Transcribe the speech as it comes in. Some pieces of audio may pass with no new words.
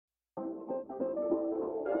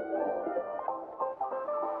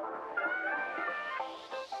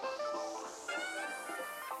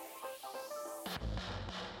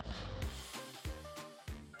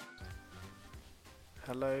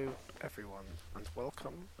Hello, everyone, and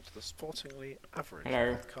welcome to the Sportingly Average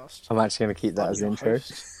Hello. podcast. I'm actually going to keep that I'm as your intro.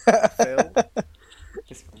 host, Phil.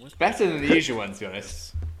 It's better than the usual one, to be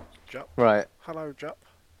honest. Jup. Right. Hello, Jup.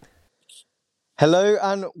 Hello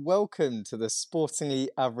and welcome to the Sportingly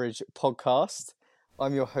Average podcast.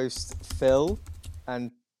 I'm your host, Phil,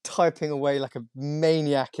 and typing away like a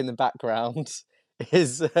maniac in the background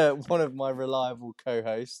is one of my reliable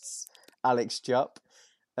co-hosts, Alex Jupp.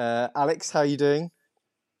 Alex, how are you doing?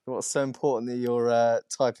 What's so important that you're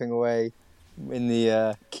typing away in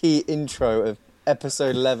the key intro of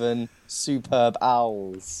episode 11, Superb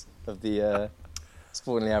Owls of the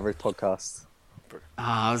Sportingly Average podcast?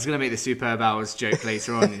 I was going to make the Superb Hours joke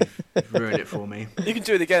later on. You've ruined it for me. You can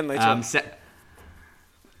do it again later on.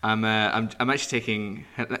 I'm actually taking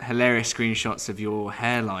hilarious screenshots of your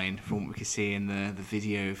hairline from what we can see in the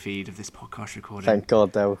video feed of this podcast recording. Thank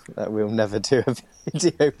God that we'll never do a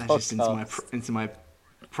video That's podcast. just into my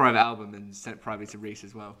private album and sent privately to Reese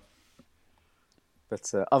as well. But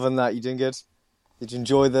other than that, you doing good? Did you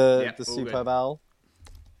enjoy the all Superb good. Owl?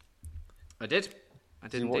 I did.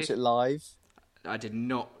 Did you watch it live? I did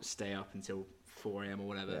not stay up until 4 a.m. or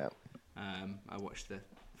whatever. Yeah. I watched the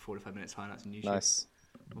 45 minutes highlights on YouTube. Nice.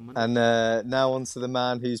 On Monday. And now on to the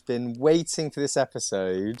man who's been waiting for this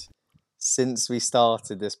episode since we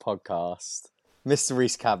started this podcast, Mr.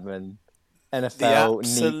 Reese Cadman, NFL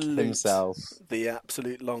Neek himself. The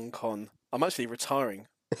absolute long con. I'm actually retiring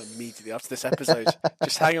immediately after this episode.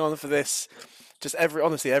 Just hang on for this. Just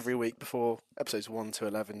every week before episodes 1 to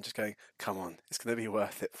 11, just going, come on, it's going to be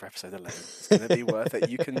worth it for episode 11. It's going to be worth it.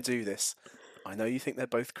 You can do this. I know you think they're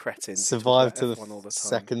both cretins. Survive to the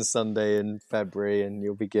second Sunday in February and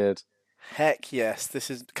you'll be good. Heck yes,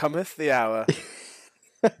 cometh the hour.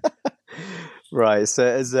 Right, so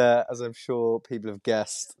as I'm sure people have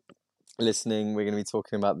guessed, listening, we're going to be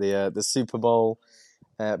talking about the Super Bowl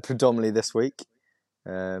predominantly this week.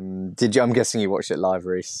 I'm guessing you watched it live,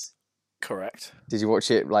 Reese? Correct. Did you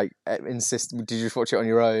watch it Did you just watch it on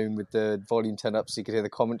your own with the volume turned up so you could hear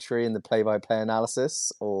the commentary and the play-by-play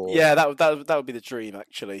analysis? Or yeah, that would be the dream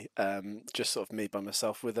actually. Just sort of me by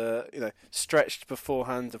myself with stretched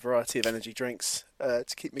beforehand a variety of energy drinks to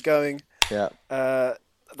keep me going. Yeah.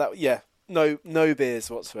 No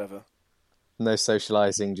beers whatsoever. No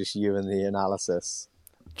socialising, just you and the analysis.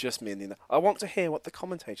 Just me and the. I want to hear what the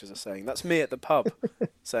commentators are saying. That's me at the pub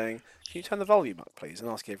saying, "Can you turn the volume up, please?" and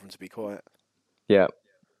ask everyone to be quiet. Yeah,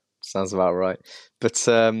 sounds about right. But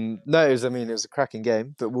no, it was a cracking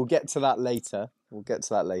game. But we'll get to that later.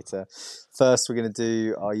 First, we're going to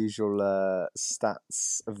do our usual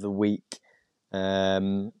stats of the week.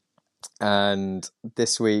 And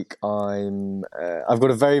this week I've got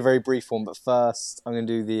a very, very brief one. But first, I'm going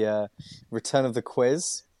to do the return of the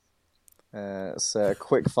quiz. So a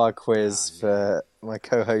quick fire quiz for my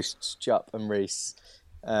co-hosts Jupp and Reese.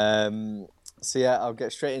 I'll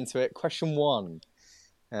get straight into it. Question 1.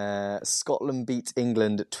 Scotland beat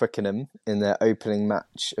England at Twickenham in their opening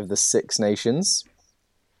match of the Six Nations.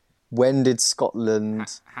 When did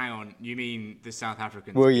Scotland... Hang on, you mean the South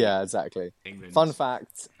Africans? Well, yeah, exactly. England. Fun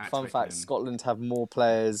fact, Twickenham. Scotland have more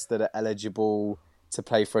players that are eligible to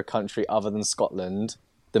play for a country other than Scotland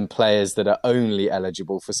than players that are only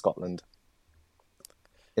eligible for Scotland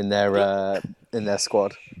in their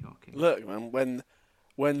squad. Look, man,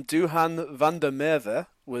 when Duhan van der Merwe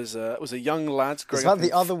was a young lad growing Is up that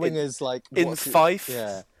the other wingers in Fife?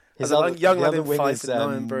 Yeah, Young lad in Fife in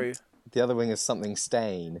Nyenbrew. The other wing is something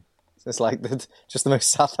Stain. So it's like just the most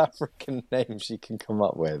South African names you can come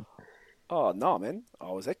up with. Oh no, man! I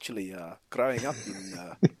was actually growing up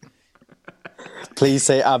in. Please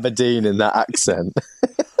say Aberdeen in that accent.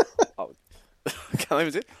 Can I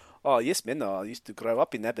even do it? Oh yes, man! I used to grow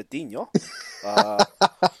up in Aberdeen,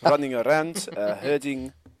 running around,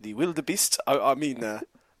 herding the wildebeest. I mean,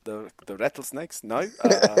 the rattlesnakes. No,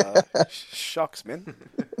 shucks, man.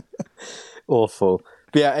 Awful.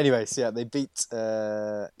 But yeah, anyway, so they beat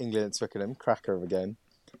England at Twickenham, cracker of a game.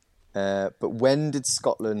 But when did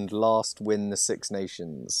Scotland last win the Six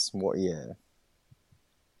Nations? What year?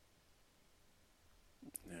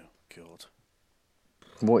 Oh, God.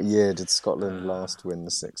 What year did Scotland last win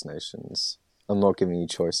the Six Nations? I'm not giving you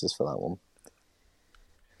choices for that one.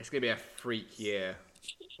 It's going to be a freak year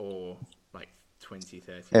or like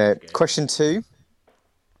 2030. Question 2.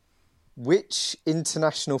 Which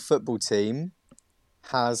international football team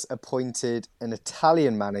has appointed an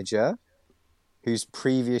Italian manager whose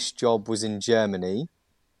previous job was in Germany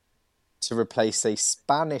to replace a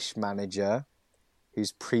Spanish manager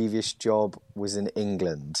whose previous job was in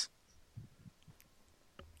England?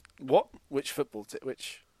 What? Which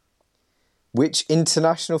Which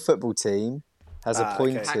international football team has okay.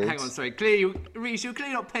 appointed. Hang on, sorry. Clearly, Reece, you're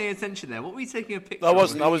clearly not paying attention there. What were you taking a picture? I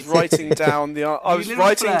wasn't. Of? I was writing down the. I was little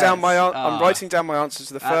writing down my. flirt. I'm writing down my answers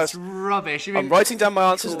to the That's first. rubbish. I'm writing down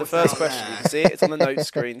my answers to the first out question. there. You can see it. It's on the notes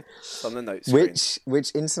screen. It's on the notes screen.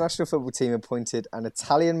 Which international football team appointed an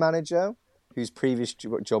Italian manager whose previous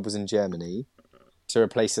job was in Germany to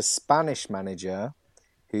replace a Spanish manager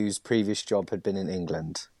whose previous job had been in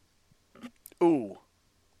England? Ooh.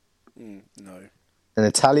 No. An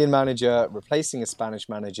Italian manager replacing a Spanish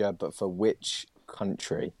manager, but for which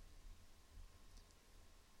country?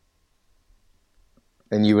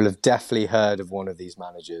 And you will have definitely heard of one of these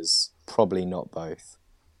managers, probably not both.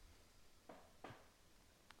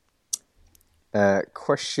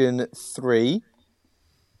 Question 3.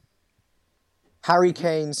 Harry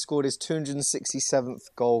Kane scored his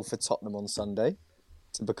 267th goal for Tottenham on Sunday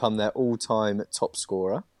to become their all-time top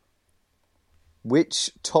scorer. Which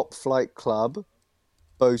top-flight club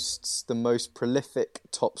boasts the most prolific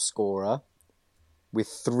top scorer with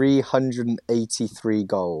 383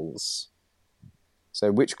 goals?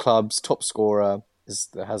 So which club's top scorer has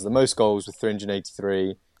the most goals with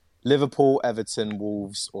 383? Liverpool, Everton,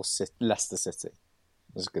 Wolves, or Leicester City?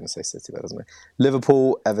 I was going to say City, but doesn't it?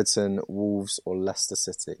 Liverpool, Everton, Wolves, or Leicester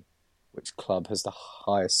City? Which club has the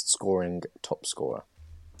highest scoring top scorer?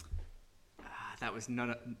 That was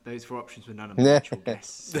those 4 options were none of my actual guess.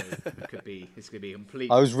 So this could be complete.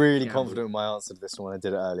 I was really confident in my answer to this one. I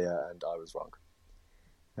did it earlier, and I was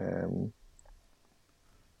wrong.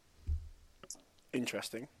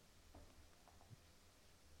 Interesting.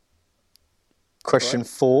 Question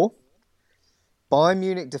 4. Bayern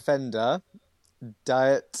Munich defender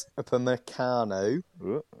Dayot Upamecano,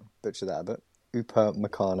 butcher that a bit,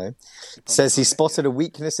 Upamecano, says he spotted a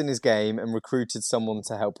weakness in his game and recruited someone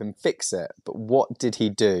to help him fix it. But what did he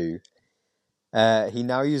do? He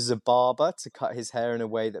now uses a barber to cut his hair in a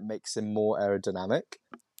way that makes him more aerodynamic.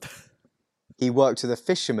 He worked with a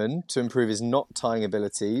fisherman to improve his knot tying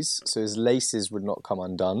abilities so his laces would not come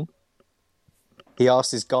undone. He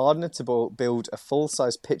asked his gardener to build a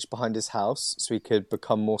full-size pitch behind his house so he could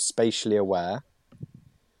become more spatially aware.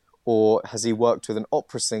 Or has he worked with an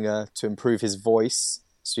opera singer to improve his voice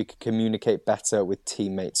so he could communicate better with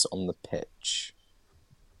teammates on the pitch?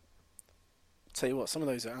 Tell you what, some of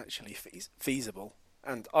those are actually feasible,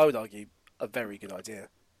 and I would argue a very good idea.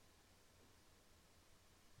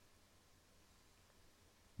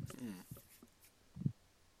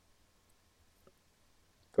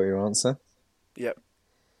 Got your answer? Yep.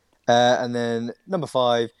 And then number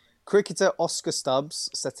 5, cricketer Oscar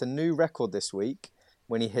Stubbs set a new record this week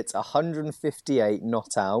when he hit 158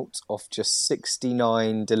 not out off just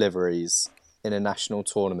 69 deliveries in a national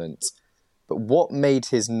tournament. But what made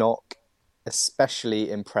his knock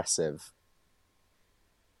especially impressive?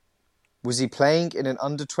 Was he playing in an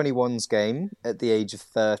under-21s game at the age of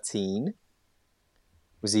 13?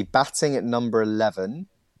 Was he batting at number 11?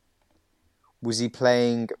 Was he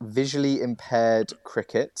playing visually impaired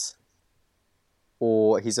cricket?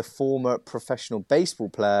 Or he's a former professional baseball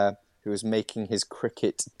player who was making his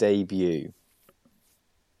cricket debut?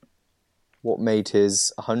 What made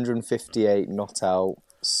his 158 not out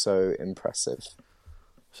so impressive? I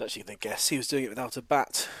was actually going to guess he was doing it without a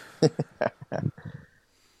bat.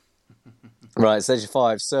 Right, stage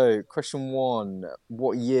 5. So, question 1.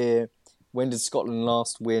 When did Scotland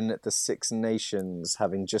last win the Six Nations,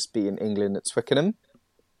 having just beaten England at Twickenham?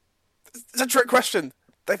 It's a trick question.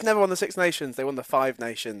 They've never won the Six Nations. They won the Five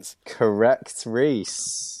Nations. Correct,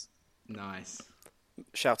 Reece. Nice.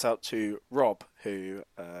 Shout out to Rob, who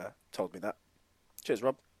told me that. Cheers,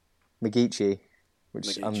 Rob. McGeechee,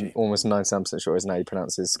 which I'm almost 99% sure is how you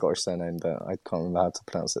pronounce his Scottish surname, but I can't remember how to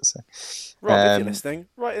pronounce it. So, Rob, if you're listening,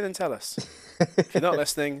 write in and tell us. If you're not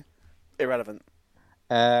listening, irrelevant.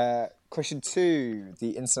 Question 2.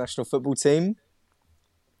 The international football team.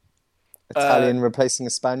 Italian replacing a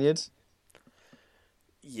Spaniard.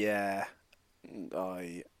 Yeah.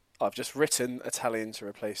 I've just written Italian to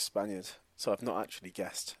replace Spaniard, so I've not actually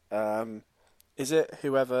guessed. Is it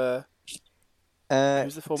whoever...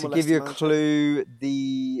 who's the former to give you a Leicester clue,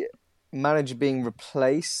 the manager being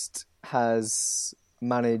replaced has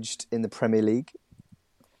managed in the Premier League.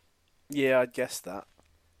 Yeah, I'd guess that.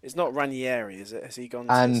 It's not Ranieri, is it? Has he gone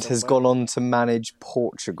to and has somewhere? gone on to manage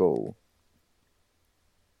Portugal.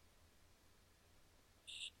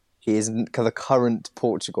 He is the current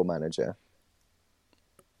Portugal manager.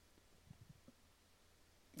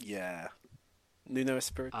 Yeah. Nuno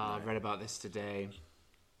Espirito. I read about this today.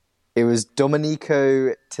 It was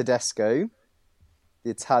Domenico Tedesco, the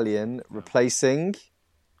Italian, replacing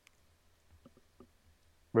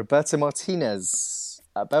Roberto Martinez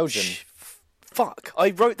at Belgium. Fuck!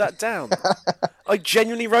 I wrote that down. I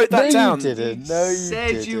genuinely wrote that down. You didn't. No, you said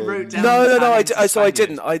didn't. you wrote down. No. I Spaniard.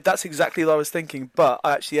 didn't. That's exactly what I was thinking. But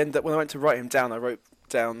I actually ended up when I went to write him down. I wrote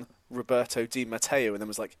down Roberto Di Matteo, and then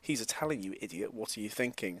was like, "He's Italian, you idiot. What are you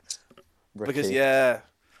thinking?" Ricky. Because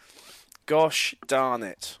gosh darn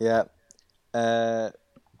it. Yeah.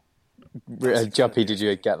 Juppy, did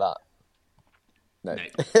you get that? No. No.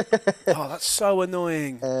 Oh, that's so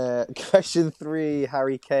annoying. Question 3,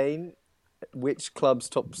 Harry Kane. Which club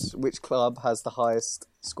has the highest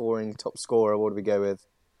scoring top scorer? What do we go with?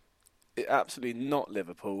 Absolutely not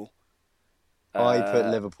Liverpool. I put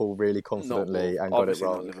Liverpool really confidently and got it Obviously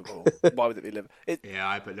wrong. Not Liverpool. Why would it be Liverpool? Yeah,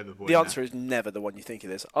 I put Liverpool. The answer is never the one you think it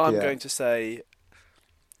is. I'm Yeah. going to say.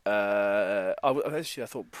 I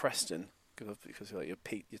thought Preston because like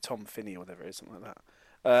your Tom Finney or whatever it is, something like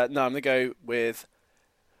that. No, I'm going to go with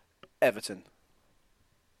Everton.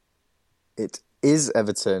 It is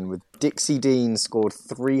Everton, with Dixie Dean scored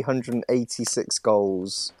 386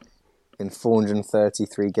 goals in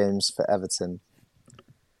 433 games for Everton.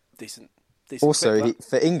 Decent. Also,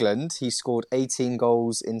 for England, he scored 18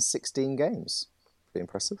 goals in 16 games. Pretty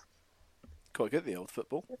impressive. Quite good at the old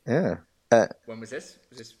football. Yeah. When was this?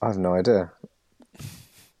 I have no idea.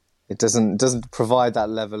 It doesn't provide that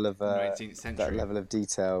level of 19th century. that level of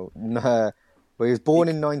detail. No. Well, he was born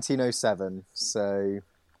in 1907, so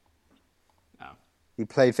he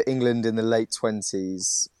played for England in the late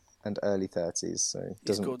 20s and early 30s. So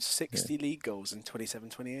He scored 60 league goals in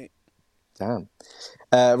 27-28. Damn.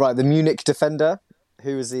 Right, the Munich defender.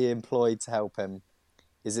 Who is he employed to help him?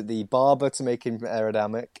 Is it the barber to make him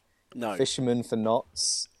aerodynamic? No. Fisherman for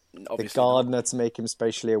knots? Obviously the gardener to make him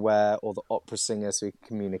spatially aware? Or the opera singer so he can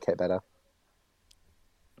communicate better?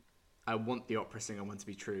 I want the opera singer one to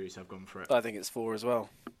be true, so I've gone for it. I think it's 4 as well.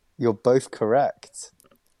 You're both correct.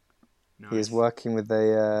 Nice. He is working with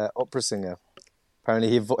a opera singer. Apparently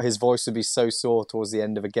his voice would be so sore towards the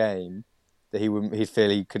end of a game that he'd feel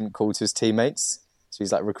he couldn't call to his teammates. So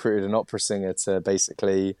he's like recruited an opera singer to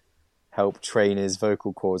basically help train his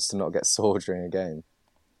vocal cords to not get sore during a game.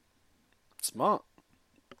 Smart.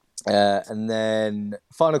 And then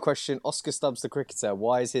final question, Oscar Stubbs the cricketer.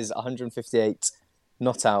 Why is his 158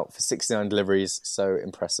 not out for 69 deliveries so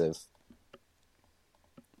impressive?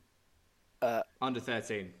 Under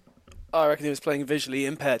 13. I reckon he was playing visually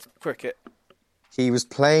impaired cricket. He was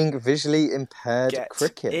playing visually impaired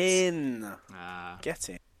cricket. Get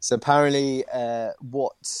in. So apparently, if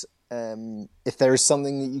there is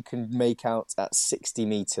something that you can make out at 60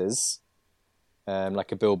 metres,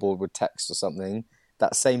 like a billboard with text or something,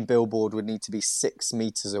 that same billboard would need to be 6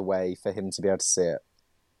 metres away for him to be able to see it.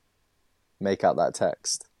 Make out that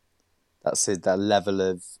text. That's that level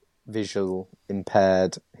of visual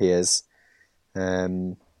impaired he is.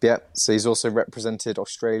 So he's also represented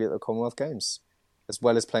Australia at the Commonwealth Games, as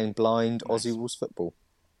well as playing blind Aussie rules football.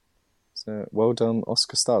 So well done,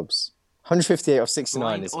 Oscar Stubbs. 158 of 69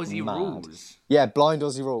 Blind is Aussie mad. rules. Yeah, blind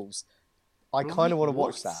Aussie rules. I kind of want to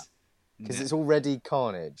watch What? that because No. it's already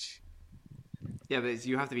carnage. Yeah, but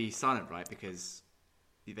you have to be silent, right? Because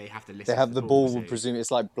they have to listen. They have to the ball. so- Would presume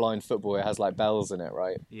it's like blind football. It has like bells in it,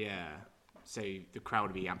 right? Yeah. So the crowd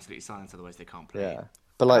would be absolutely silent, otherwise they can't play. Yeah,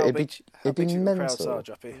 but like How it'd big be do you think the crowds mental. are,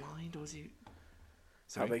 Juppy? Blind Aussie. How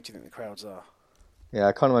Sorry. big do you think the crowds are? Yeah,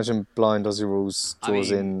 I can't imagine blind Aussie rules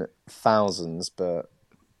draws in thousands, but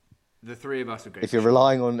The three of us would go. if for you're sure.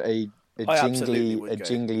 relying on a absolutely would go.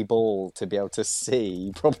 jingly ball to be able to see,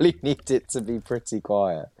 you probably need it to be pretty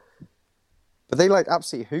quiet. But they like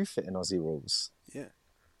absolutely hoof it in Aussie rules. Yeah.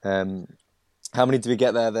 How many do we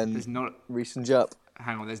get there then? There's not. Reese and Jupp.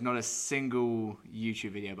 Hang on. There's not a single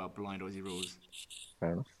YouTube video about blind Aussie rules.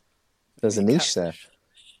 Fair enough. There's a niche there.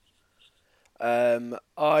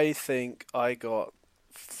 I think I got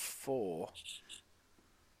 4.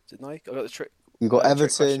 Didn't I? I got the trick. You got trick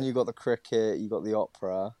Everton, question. you got the cricket, you got the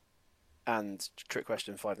opera. And trick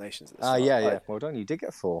question 5 Nations. At the Ah, start. yeah. Well done. You did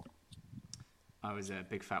get 4. I was a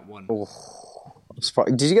big fat one. Oh, I'm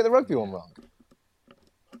surprised. Did you get the rugby one wrong?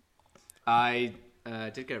 I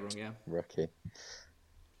did get it wrong. Yeah, Rookie.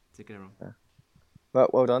 did get it wrong.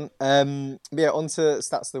 Well done. Yeah, on to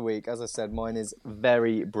stats of the week. As I said, mine is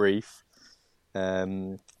very brief.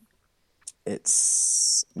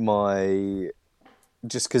 It's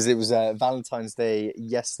just because it was Valentine's Day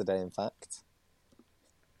yesterday. In fact,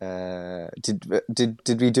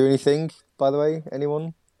 did we do anything? By the way,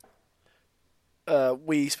 anyone?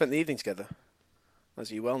 We spent the evening together,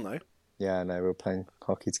 as you well know, Yeah, no, we were playing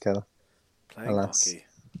hockey together. playing Alas. hockey.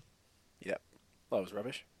 Yep, that was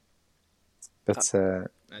rubbish. But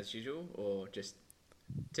As usual, or just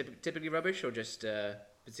typically rubbish, or just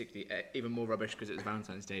particularly even more rubbish because it was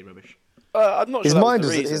Valentine's Day rubbish. I'm not sure that was the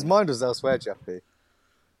reason. His mind was elsewhere, Jeffy.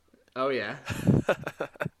 Oh yeah.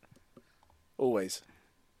 Always.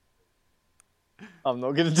 I'm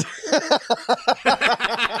not going to do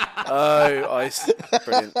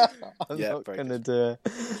Brilliant. I'm Yeah, not very going to good. do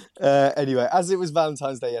it. Anyway, as it was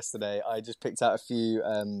Valentine's Day yesterday, I just picked out a few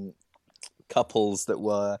couples that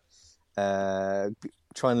were trying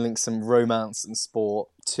to link some romance and sport,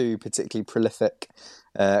 two particularly prolific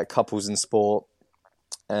couples in sport.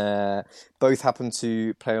 Both happen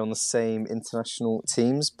to play on the same international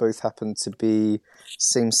teams. Both happen to be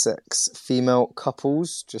same-sex female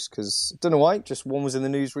couples. Just because, don't know why. Just one was in the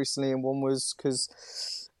news recently, and one was because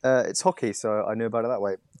it's hockey, so I knew about it that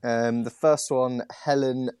way. The first one,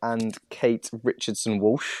 Helen and Kate Richardson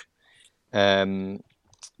Walsh,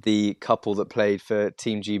 the couple that played for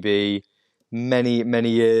Team GB many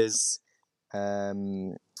years.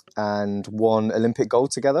 And won Olympic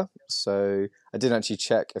gold together. So I didn't actually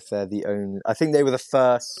check if they're the only... I think they were the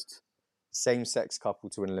first same-sex couple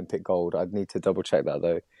to win Olympic gold. I'd need to double-check that,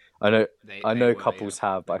 though. I know couples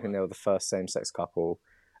have, but I think they were the first same-sex couple,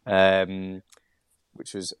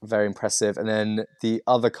 which was very impressive. And then the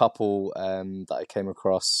other couple that I came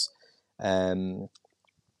across, but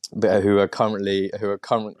who are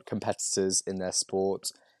current competitors in their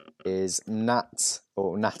sport, is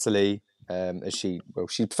Natalie. As she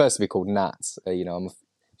prefers to be called Nat.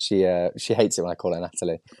 She hates it when I call her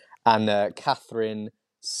Natalie. And Catherine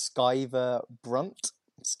Sciver Brunt,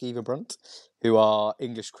 who are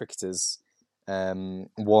English cricketers.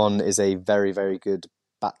 One is a very, very good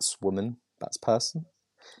batsperson,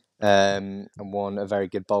 and one a very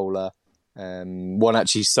good bowler. One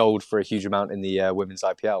actually sold for a huge amount in the women's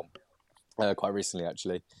IPL quite recently,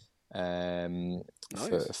 actually.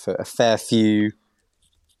 Nice. For a fair few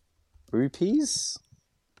rupees,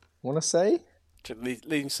 I want to say.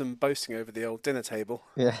 Leading some boasting over the old dinner table.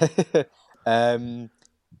 Yeah.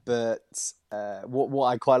 But what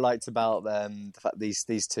I quite liked about the fact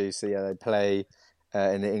these two, so yeah, they play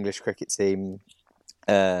in the English cricket team.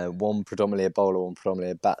 One predominantly a bowler, one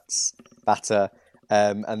predominantly a batter.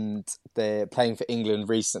 And they're playing for England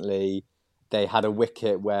recently. They had a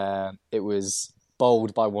wicket where it was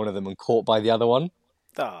bowled by one of them and caught by the other one.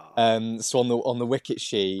 So on the wicket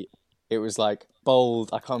sheet, it was like bowled.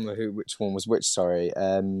 I can't remember which one was which. Sorry.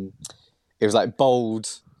 It was like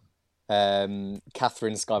bowled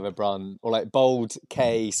Catherine Sciver Brunt, or like bowled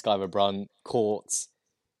K Sciver Brunt, caught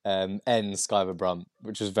N Sciver Brunt,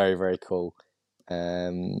 which was very, very cool.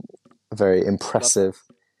 Very impressive.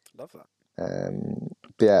 Love that.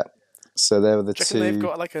 But yeah, so there were the Do you two. reckon they've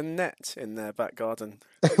got like a net in their back garden?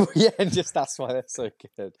 Yeah, and just that's why they're so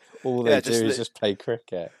good. All they do is just play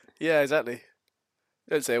cricket. Yeah, exactly.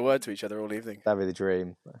 Don't say a word to each other all evening. That'd be the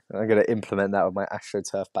dream. I'm going to implement that with my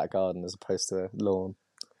AstroTurf back garden as opposed to a lawn.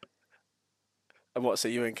 And what? So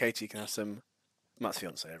you and Katie can have some. Matt's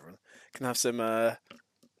fiance, everyone can have some.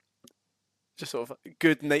 Just sort of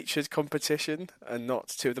good-natured competition, and not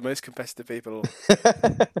two of the most competitive people.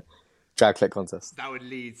 Drag click contest. That would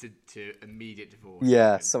lead to immediate divorce.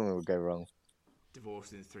 Yeah, something would go wrong.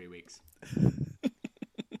 Divorce in 3 weeks.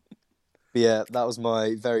 But yeah, that was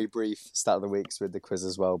my very brief start of the weeks with the quiz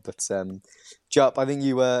as well. But Jup, I think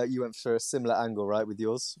you went for a similar angle, right, with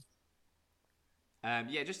yours?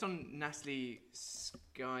 Yeah, just on Natalie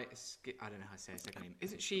I don't know how to say her second name.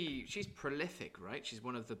 Isn't she? She's prolific, right? She's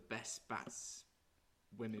one of the best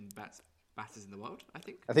women batters in the world, I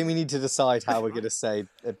think. I think we need to decide how we're going to say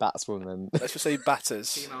batswoman. Let's just say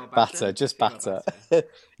batters. Female batter, just batter.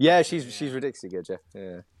 Yeah, she's ridiculously good, Jeff.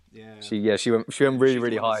 Yeah. Yeah. She went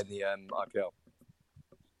really high in the IPL.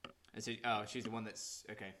 And so, she's the one that's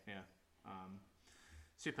okay. Yeah.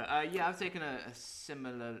 Super. Yeah, I've taken a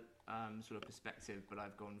similar sort of perspective, but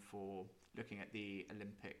I've gone for looking at the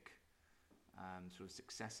Olympic sort of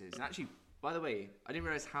successes. And actually, by the way, I didn't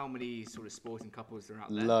realise how many sort of sporting couples there are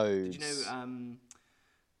out there. Loads. Did you know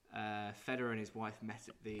Federer and his wife met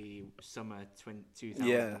at the summer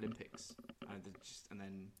 2000 Olympics? And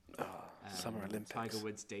then Summer Olympics. Tiger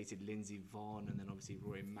Woods dated Lindsey Vonn, and then obviously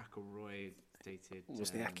Rory McIlroy dated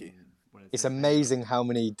Wozniacki. It's amazing how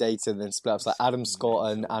many dated and then split ups, like Adam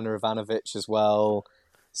Scott and Anna Ivanovic as well.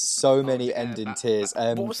 So many end in tears.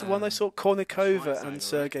 What was the one I saw? Kornikova and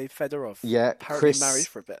Sergei Fedorov. Yeah, apparently married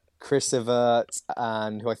for a bit. Chris Evert,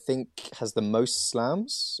 and who I think has the most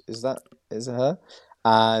slams. Is it her?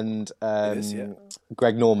 And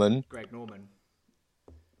Greg Norman.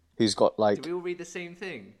 Who's got like... Did we all read the same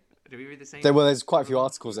thing? There's quite a few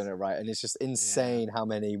articles in it, right? And it's just insane how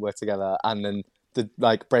many were together. And then the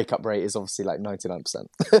like breakup rate is obviously like 99%.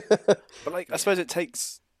 But like, I suppose it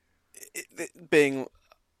takes... being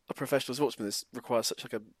a professional sportsman, this requires such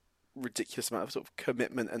like a ridiculous amount of sort of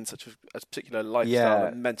commitment and such a particular lifestyle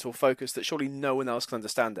and mental focus that surely no one else can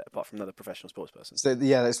understand it apart from another professional sports person. So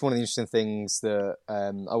yeah, that's one of the interesting things that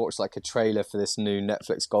I watched like a trailer for this new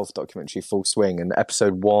Netflix golf documentary, Full Swing, and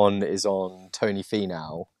episode 1 is on Tony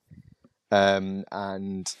Finau.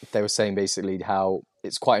 And they were saying basically how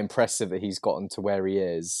it's quite impressive that he's gotten to where he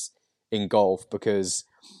is in golf, because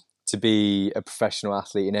to be a professional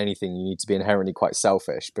athlete in anything, you need to be inherently quite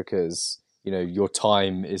selfish, because your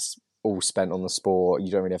time is all spent on the sport. You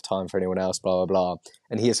don't really have time for anyone else, blah, blah, blah.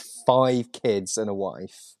 And he has 5 kids and a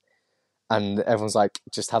wife. And everyone's like,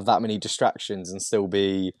 just have that many distractions and still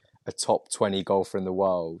be a top 20 golfer in the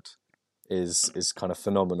world is kind of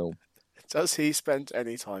phenomenal. Does he spend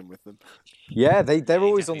any time with them? Yeah, they're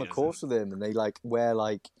always on the course with him, and they like wear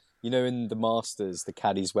like, in the Masters, the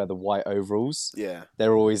caddies wear the white overalls. Yeah.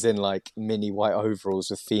 They're always in like mini white overalls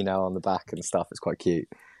with Finau on the back and stuff. It's quite cute.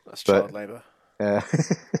 That's child labour. Yeah.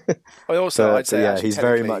 Also, I'd say yeah, he's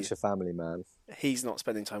very much a family man. He's not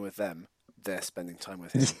spending time with them. They're spending time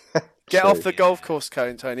with him. Get off the golf course,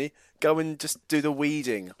 Tony. Go and just do the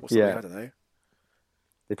weeding or something. I don't know.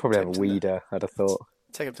 They probably have a weeder, I'd have thought.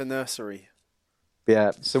 Take him to nursery.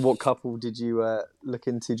 Yeah. So what couple did you look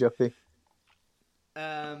into, Juppy?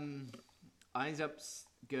 I ended up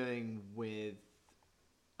going with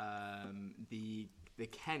the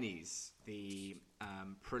Kennys, the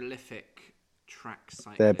prolific track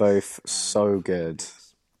cyclists. They're both so good.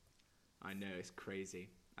 I know, it's crazy.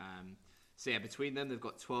 So yeah, between them, they've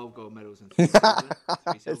got 12 gold medals and 3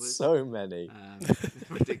 silvers. It's so many.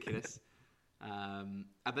 Ridiculous.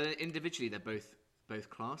 But individually, they're both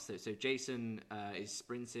class. So Jason is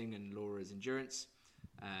sprinting and Laura is endurance.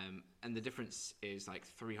 And the difference is like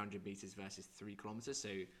 300 meters versus 3 kilometers. So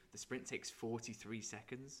the sprint takes 43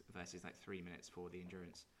 seconds versus like 3 minutes for the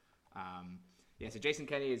endurance. So Jason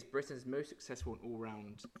Kenny is Britain's most successful in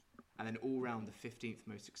all-round, and then all-round the 15th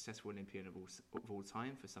most successful Olympian of all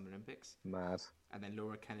time for Summer Olympics. Mad. And then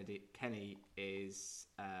Laura Kenny is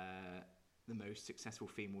the most successful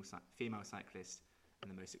female cyclist and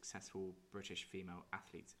the most successful British female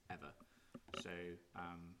athlete ever. So,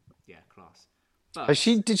 class. But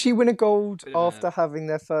did she win a gold after having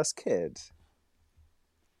their first kid?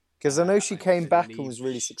 Because I know she came back and was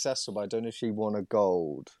really successful, but I don't know if she won a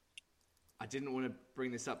gold. I didn't want to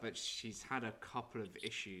bring this up, but she's had a couple of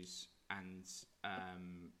issues and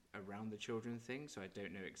around the children thing, so I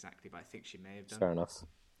don't know exactly, but I think she may have done. Fair enough.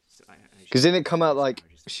 Because didn't it come out like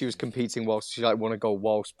she was competing whilst she won a gold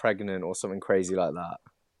whilst pregnant or something crazy like that?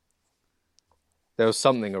 There was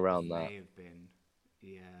something around that. May have been,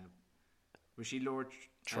 yeah. Was she Laura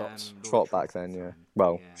Trott back then? Yeah.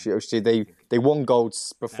 Well, yeah. They won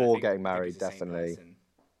golds before getting married, definitely.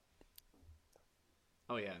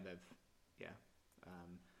 Oh yeah,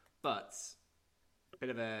 but a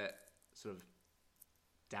bit of a sort of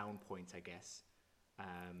down point, I guess.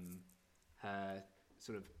 Her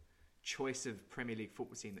sort of choice of Premier League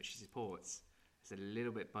football team that she supports is a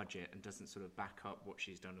little bit budget and doesn't sort of back up what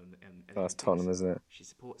she's done that's Tottenham, isn't it? She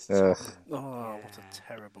supports Tottenham. What a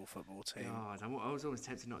terrible football team. God, I was always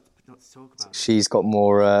tempted not to talk about it. She's got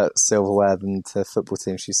more silverware than the football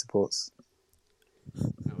team she supports.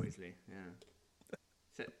 Oh, easily, yeah.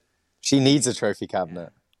 So, she needs a trophy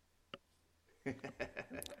cabinet. Yeah.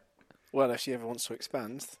 Well, if she ever wants to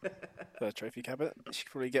expand her trophy cabinet, she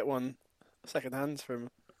could probably get one second hand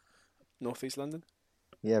from North East London.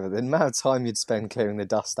 Yeah, but the amount of time you'd spend clearing the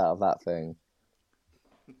dust out of that thing.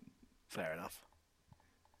 Fair enough.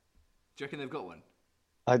 Do you reckon they've got one?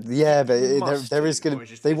 Yeah, but there is going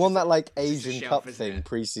to... They won that like Asian Cup thing,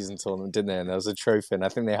 pre-season tournament, didn't they? And there was a trophy, and I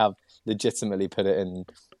think they have legitimately put it in...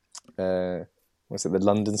 what's it, the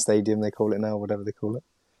London Stadium they call it now, whatever they call it?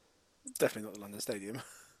 Definitely not the London Stadium.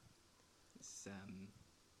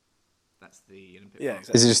 That's the Olympic. Yeah,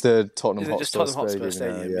 exactly. Is it just the Tottenham Hotspur Tottenham Hotspur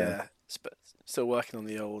Stadium? Yeah. Still working on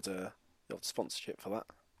the old sponsorship for that.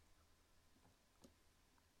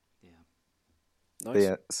 Yeah. Nice.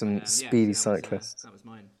 Yeah, some speedy cyclists. That was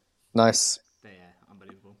mine. Nice. They're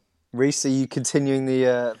unbelievable. Reece, are you continuing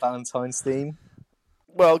the Valentine's theme?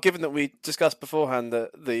 Well, given that we discussed beforehand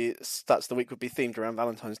that the Stats of the Week would be themed around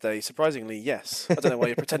Valentine's Day, surprisingly, yes. I don't know why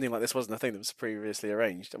you're pretending like this wasn't a thing that was previously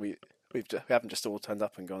arranged. We haven't just all turned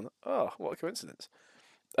up and gone, oh, what a coincidence.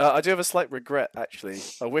 I do have a slight regret, actually.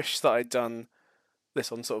 I wish that I'd done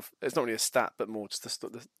this on sort of, it's not really a stat, but more just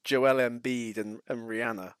the Joel Embiid and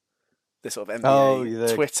Rihanna. This sort of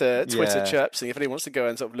NBA Twitter chirps thing. If anyone wants to go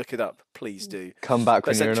and sort of look it up, please do. Come back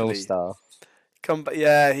when you're an all-star.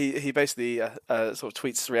 Yeah, he basically sort of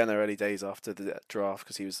tweets Rihanna early days after the draft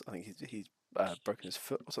because he broken his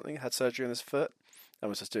foot or something, had surgery on his foot, and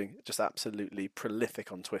was just absolutely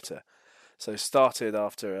prolific on Twitter. So started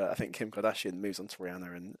after I think Kim Kardashian moves on to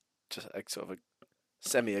Rihanna and just sort of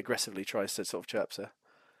semi-aggressively tries to sort of chirps her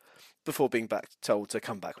before being told to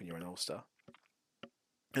come back when you're an all-star.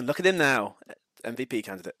 And look at him now, MVP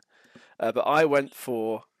candidate. But I went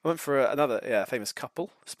for another famous couple,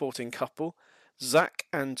 sporting couple, Zach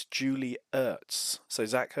and Julie Ertz. So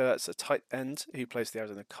Zach Ertz, a tight end who plays for the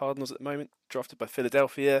Arizona Cardinals at the moment, drafted by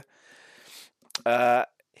Philadelphia.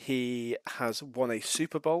 He has won a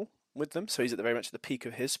Super Bowl with them, so he's very much at the peak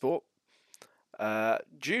of his sport.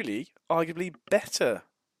 Julie, arguably better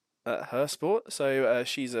at her sport. So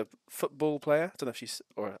she's a football player. I don't know if she's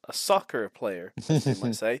or a soccer player, as you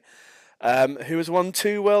might say, who has won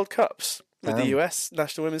 2 World Cups with the US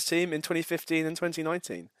national women's team in 2015 and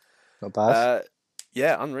 2019. Not bad.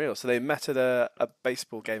 Yeah, unreal. So they met at a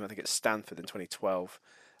baseball game, I think at Stanford in 2012.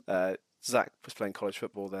 Zach was playing college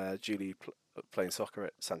football there. Julie playing soccer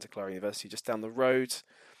at Santa Clara University, just down the road.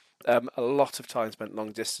 A lot of time spent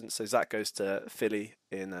long distance. So Zach goes to Philly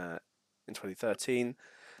in 2013,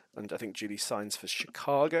 and I think Julie signs for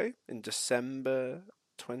Chicago in December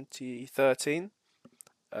 2013.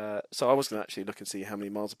 So I was going to actually look and see how many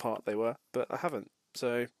miles apart they were, but I haven't.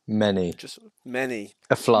 So many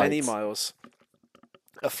miles,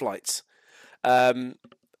 a flight. Then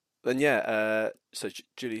so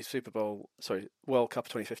Julie World Cup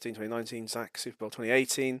 2015, 2019, Zach Super Bowl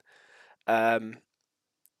 2018.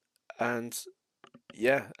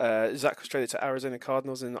 Zach was traded to Arizona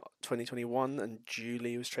Cardinals in 2021, and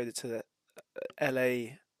Julie was traded to the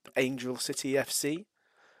LA Angel City FC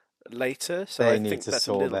later. So they I need think to that's a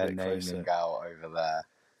sort little their bit naming closer. out over there.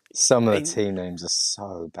 Some of the team names are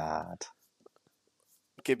so bad.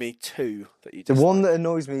 Give me 2 that you The dislike. one that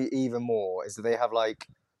annoys me even more is that they have like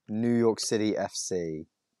New York City FC,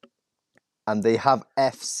 and they have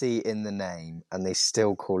FC in the name, and they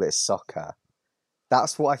still call it soccer.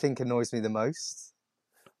 That's what I think annoys me the most.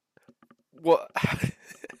 What?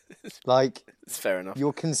 Like, it's fair enough.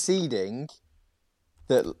 You're conceding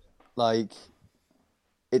that, like,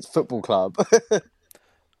 it's football club.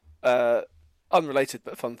 Unrelated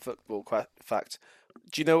but fun football fact.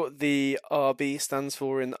 Do you know what the RB stands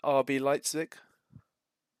for in RB Leipzig?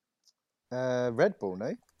 Red Bull,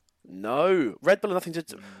 no? No, Red Bull have nothing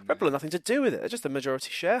to do with it. They're just a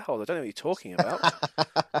majority shareholder. I don't know what you're talking about.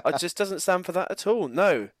 It just doesn't stand for that at all.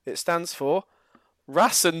 No, it stands for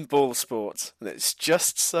Rasenballsport, and it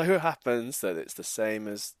just so happens that it's the same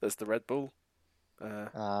as the Red Bull.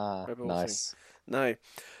 Red Bull nice. Thing. No,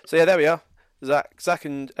 so yeah, there we are. Zach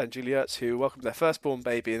and Julie Ertz, who welcomed their firstborn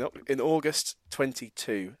baby in August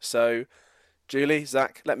 22. So, Julie,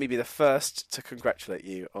 Zach, let me be the first to congratulate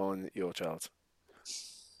you on your child.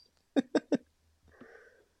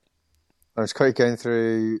 I was quickly going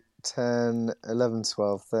through 10, 11,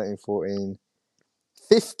 12, 13, 14,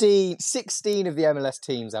 15, 16 of the MLS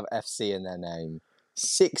teams have FC in their name.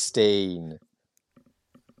 16.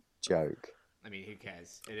 Joke. I mean, who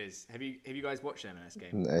cares? It is. Have you guys watched an MLS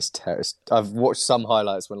game? It's terrible. I've watched some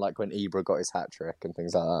highlights when Ibra got his hat trick and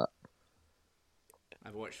things like that.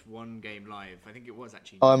 I've watched one game live. I think it was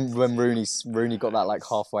actually. When Rooney got that like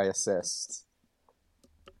halfway assist.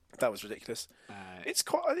 That was ridiculous. It's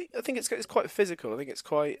quite. I think it's quite physical. I think it's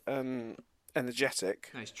quite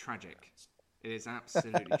energetic. No, it's tragic. It is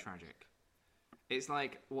absolutely tragic. It's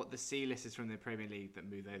like what the C-listers from the Premier League that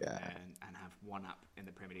move over there and have one up in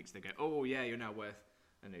the Premier League. So they go, oh yeah, you're now worth,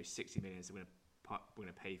 I don't know, 60 million. So we're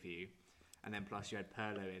gonna pay for you. And then plus you had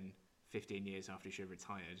Pirlo in 15 years after he should have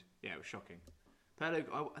retired. Yeah, it was shocking. Pirlo,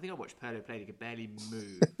 I think I watched Pirlo play. He could barely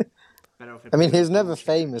move. I mean, he was never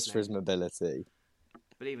famous for his mobility.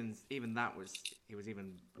 But even that he was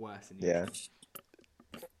even worse. Yeah.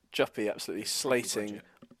 Juppy absolutely slating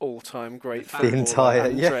all-time great the entire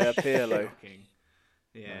Andrea Pirlo.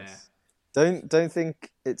 Yeah. Nice. Don't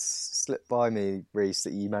think it's slipped by me, Reese,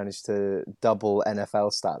 that you managed to double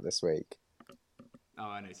NFL stat this week. Oh,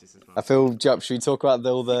 I noticed as well. I feel, Jupp, should we talk about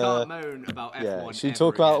all the... You can't moan about F1 Yeah, should we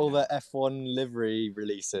talk about all the F1 livery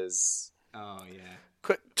releases? Oh, yeah.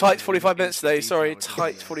 Quick, tight 45 minutes today. Sorry,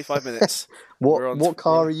 tight 45 minutes. What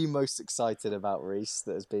car are you most excited about, Reese,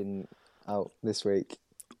 that has been out this week?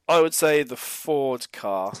 I would say the Ford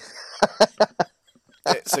car.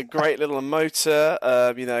 It's a great little motor,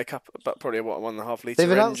 but probably a 1.5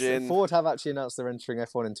 litre engine. Ford have actually announced they're entering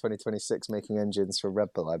F1 in 2026, making engines for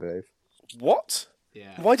Red Bull, I believe. What?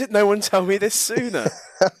 Yeah. Why did no one tell me this sooner?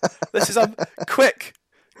 This is quick.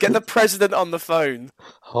 Get the president on the phone.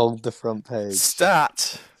 Hold the front page.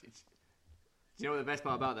 Stat. Do you know what the best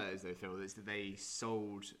part about that is, though, Phil? Is that they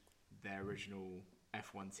sold their original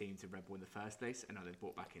F1 team to Red Bull in the first place, and now they've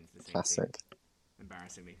bought back into the same Classic. team.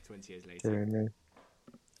 embarrassingly, 20 years later. Dear me.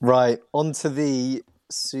 Right, on to the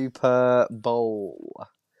Super Bowl,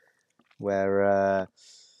 where,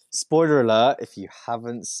 spoiler alert, if you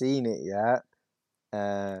haven't seen it yet,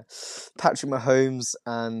 Patrick Mahomes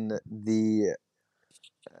and the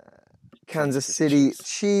Kansas City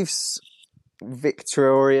Chiefs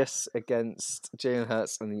victorious against Jalen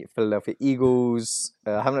Hurts and the Philadelphia Eagles.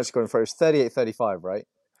 I haven't actually gone for it. It's 38-35, right?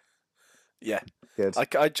 Yeah. Good.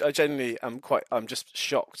 I genuinely am I'm just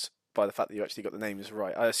shocked by the fact that you actually got the names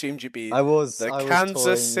right. I assumed you'd be I was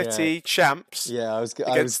Kansas toying, City champs Yeah, I was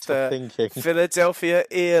against the thinking. Philadelphia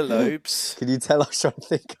earlobes. Can you tell I was trying to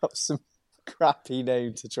think up some crappy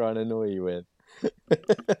name to try and annoy you with?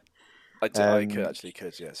 I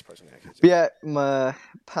could, yeah, surprisingly I could. Yeah,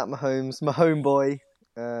 Pat Mahomes, my homeboy,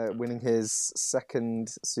 winning his second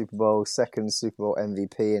Super Bowl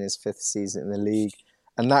MVP in his 5th season in the league.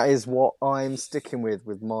 And that is what I'm sticking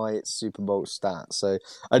with my Super Bowl stat. So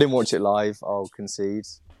I didn't watch it live, I'll concede.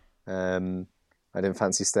 I didn't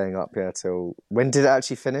fancy staying up here till... When did it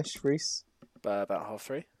actually finish, Reese? About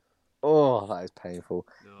 3:30. Oh, that is painful.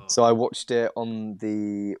 Oh. So I watched it on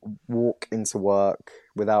the walk into work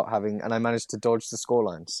without having... And I managed to dodge the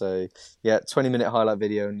scoreline. So, yeah, 20-minute highlight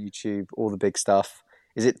video on YouTube, all the big stuff.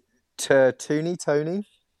 Is it Tony?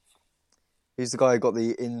 Who's the guy who got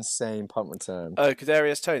the insane punt return? Oh,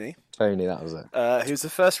 Kadarius Toney. Tony, that was it. He was the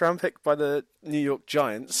first round pick by the New York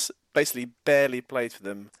Giants. Basically, barely played for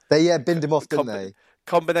them. They binned him off, didn't they?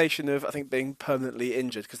 Combination of, I think, being permanently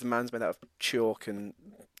injured because the man's made out of chalk and...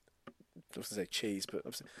 I was going to say cheese, but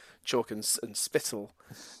obviously chalk and spittle.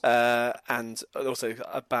 And also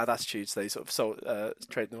a bad attitude, so they sort of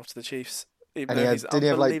traded him off to the Chiefs. And did he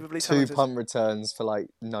have like 2 punt returns for like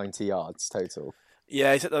 90 yards total?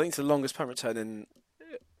 Yeah, I think it's the longest punt return in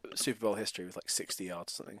Super Bowl history with like 60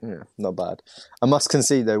 yards or something. Yeah, not bad. I must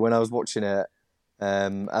concede though, when I was watching it,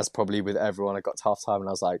 as probably with everyone, I got to half time and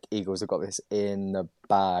I was like, Eagles have got this in the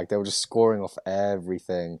bag. They were just scoring off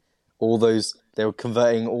everything. They were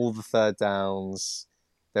converting all the third downs.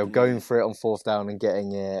 They were going for it on 4th down and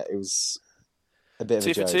getting it. It was a bit of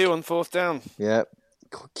a joke. 2 for 2 on 4th down. Yeah,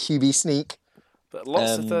 QB sneak. But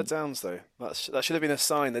lots of third downs, though. That should have been a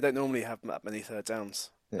sign. They don't normally have that many third downs.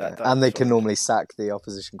 Yeah. And they can normally sack the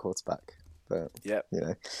opposition quarterback. But,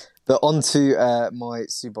 But on to my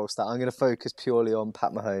Super Bowl stat. I'm going to focus purely on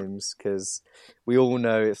Pat Mahomes because we all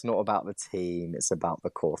know it's not about the team. It's about the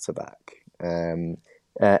quarterback.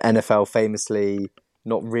 NFL famously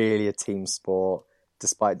not really a team sport,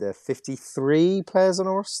 despite the 53 players on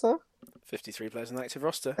a roster. 53 players on the active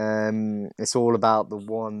roster. It's all about the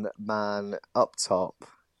one man up top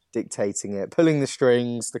dictating it, pulling the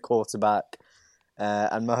strings, the quarterback.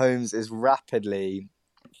 And Mahomes is rapidly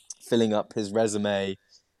filling up his resume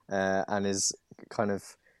and is kind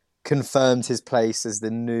of confirmed his place as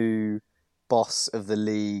the new boss of the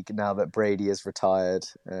league now that Brady has retired.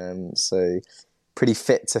 So pretty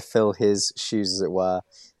fit to fill his shoes, as it were.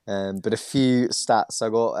 But a few stats. I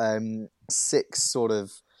got 6 sort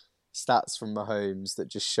of stats from Mahomes that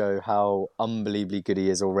just show how unbelievably good he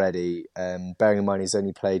is already. Bearing in mind he's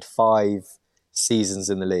only played 5 seasons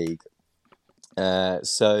in the league.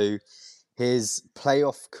 So his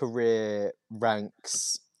playoff career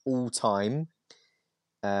ranks all time.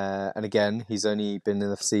 And again, he's only been in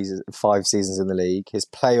the 5 seasons in the league. His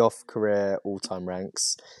playoff career all-time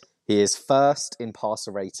ranks. He is first in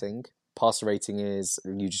passer rating. Passer rating is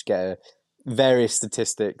you just get various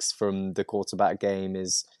statistics from the quarterback game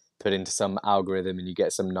is put into some algorithm and you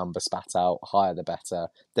get some number spat out. Higher the better.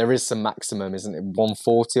 There is some maximum, isn't it?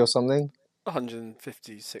 140 or something?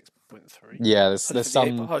 156.3. Yeah, there's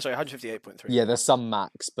some... 158.3. Yeah, there's some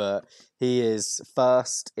max, but he is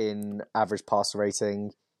first in average passer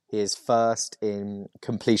rating. He is first in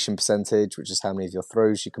completion percentage, which is how many of your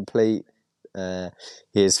throws you complete. He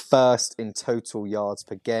is first in total yards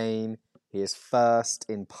per game. He is first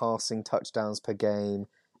in passing touchdowns per game.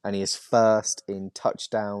 And he is first in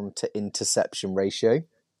touchdown to interception ratio.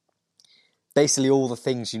 Basically all the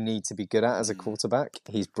things you need to be good at as a quarterback.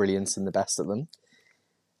 He's brilliant and the best at them.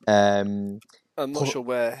 I'm not sure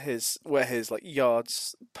where his like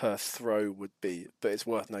yards per throw would be, but it's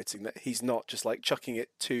worth noting that he's not just like chucking it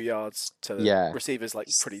 2 yards to receivers like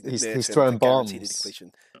pretty near he's to throwing bombs.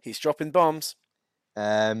 Completion. He's dropping bombs.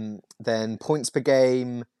 Then points per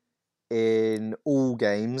game in all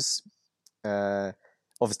games.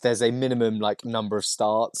 Obviously, there's a minimum like number of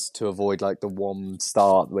starts to avoid like the one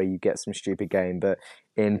start where you get some stupid game. But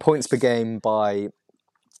in points per game by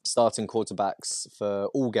starting quarterbacks for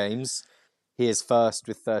all games, he is first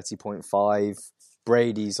with 30.5.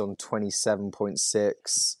 Brady's on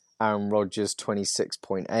 27.6, Aaron Rodgers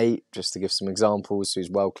 26.8, just to give some examples, so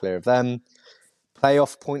he's well clear of them.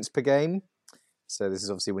 Playoff points per game. So this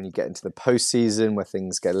is obviously when you get into the postseason where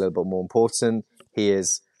things get a little bit more important. He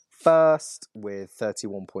is first with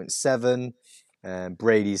 31.7.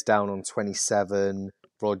 Brady's down on 27.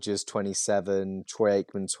 Rodgers 27. Troy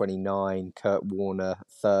Aikman 29. Kurt Warner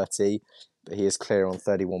 30. But he is clear on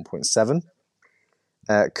 31.7.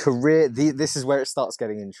 This is where it starts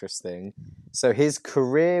getting interesting. So his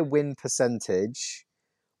career win percentage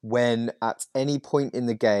when at any point in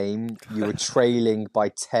the game you were trailing by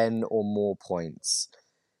 10 or more points.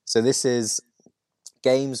 So this is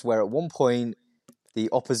games where at one point the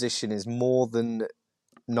opposition is more than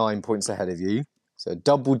 9 points ahead of you. So a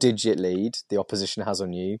double-digit lead the opposition has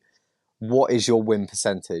on you. What is your win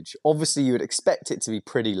percentage? Obviously, you would expect it to be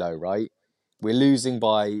pretty low, right? We're losing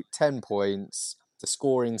by 10 points. The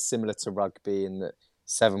scoring's similar to rugby in that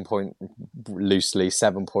 7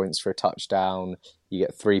 points for a touchdown. You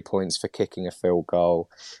get 3 points for kicking a field goal.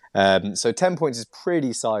 So 10 points is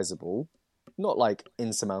pretty sizable. Not like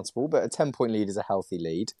insurmountable, but a 10-point lead is a healthy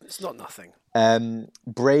lead. It's not nothing.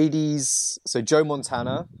 So Joe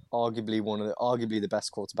Montana, arguably the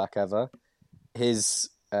best quarterback ever.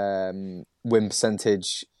 His win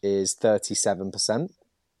percentage is 37%.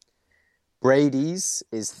 Brady's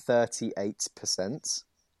is 38%.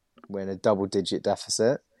 We're in a double-digit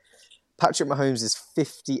deficit. Patrick Mahomes is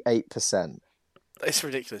 58%. It's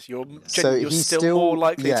ridiculous. You're he's still more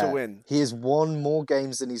likely to win. He has won more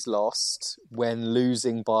games than he's lost when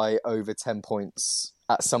losing by over 10 points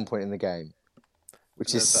at some point in the game,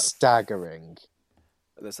 which is staggering.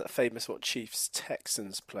 There's that famous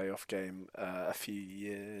Chiefs-Texans playoff game a few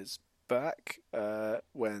years back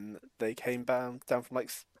when they came down from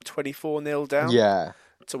like 24-0 down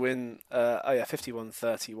to win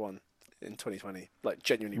 51-31 in 2020. Like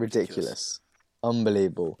genuinely ridiculous.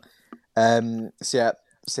 Unbelievable. So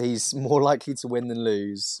he's more likely to win than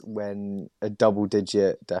lose when a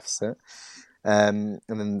double-digit deficit. And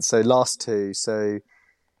then last two. So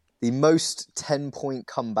the most 10-point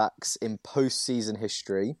comebacks in postseason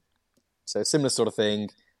history. So similar sort of thing.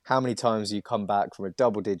 How many times you come back from a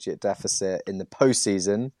double-digit deficit in the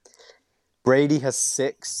postseason? Brady has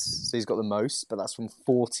 6, so he's got the most, but that's from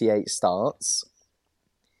 48 starts.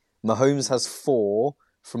 Mahomes has 4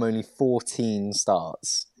 from only 14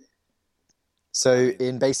 starts. So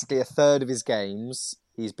in basically a third of his games,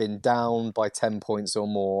 he's been down by 10 points or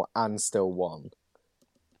more and still won.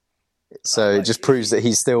 So it just proves that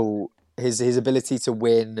he's still his ability to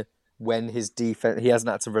win when his defense, he hasn't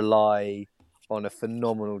had to rely on a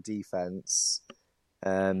phenomenal defense.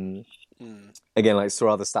 Again, like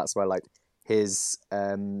saw other stats where like his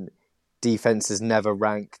defense is never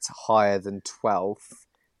ranked higher than 12th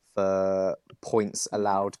for points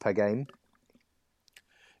allowed per game.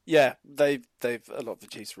 Yeah, they've a lot of the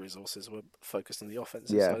Chiefs' resources were focused on the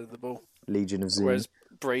offensive side of the ball. Legion of Zoom. Whereas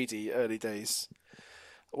Brady, early days,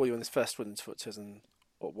 when his first win in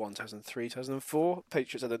 2003, 2004,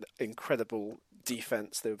 Patriots had an incredible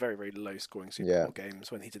defense. They were very, very low scoring Super Bowl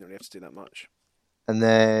games when he didn't really have to do that much. And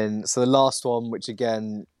then, so the last one, which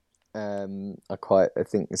again, I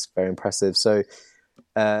think is very impressive. So,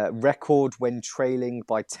 record when trailing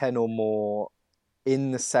by 10 or more in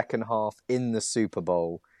the second half in the Super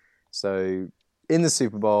Bowl. So, in the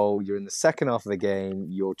Super Bowl, you're in the second half of the game,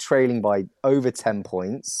 you're trailing by over 10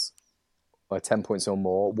 points, by 10 points or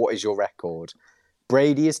more. What is your record?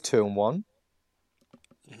 Brady is 2-1.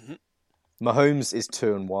 Mm-hmm. Mahomes is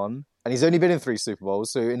 2-1. And he's only been in 3 Super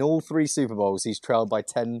Bowls. So in all 3 Super Bowls, he's trailed by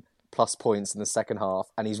 10 plus points in the second half.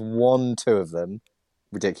 And he's won 2 of them.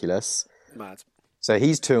 Ridiculous. Mad. So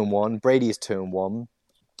he's 2-1. Brady is 2-1.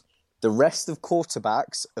 The rest of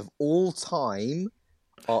quarterbacks of all time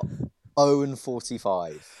are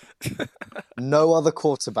 0-45. No other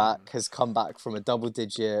quarterback has come back from a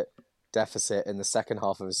double-digit deficit in the second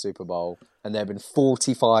half of a Super Bowl, and there have been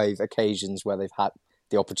 45 occasions where they've had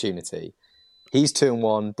the opportunity. He's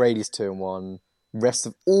 2-1, Brady's 2-1. Rest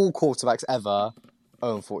of all quarterbacks ever,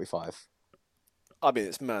 0-45. I mean,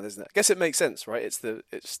 it's mad, isn't it? I guess it makes sense, right? It's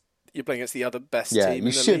you're playing against the other best team in the league.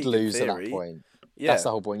 You should lose at that point. Yeah. That's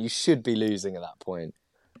the whole point. You should be losing at that point,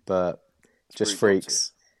 but it's just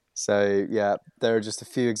freaks. So yeah, there are just a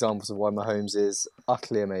few examples of why Mahomes is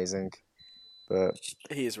utterly amazing. But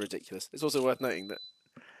he is ridiculous. It's also worth noting that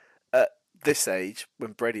at this age,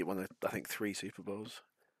 when Brady won, I think 3 Super Bowls,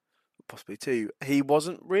 possibly 2, he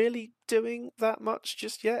wasn't really doing that much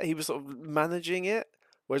just yet. He was sort of managing it,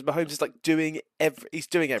 whereas Mahomes is like he's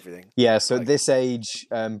doing everything. Yeah, so at this age,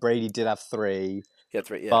 Brady did have 3. He had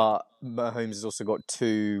 3, yeah. But Mahomes has also got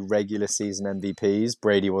 2 regular season MVPs.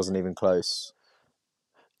 Brady wasn't even close.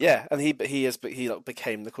 Yeah, and he like,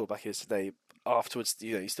 became the quarterback he is today. Afterwards,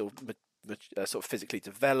 you still sort of physically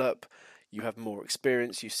develop. You have more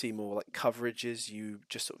experience. You see more like coverages. You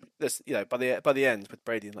just sort of, there's by the end with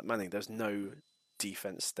Brady and like Manning, there's no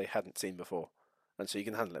defense they hadn't seen before, and so you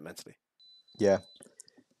can handle it mentally. Yeah.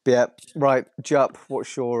 Yeah. Right, Jupp,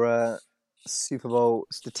 what's your Super Bowl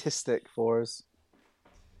statistic for us?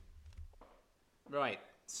 Right,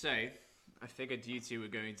 so I figured you two were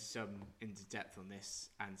going into depth on this,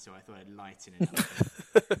 and so I thought I'd lighten it up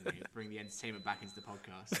and bring the entertainment back into the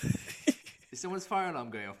podcast. Is someone's fire alarm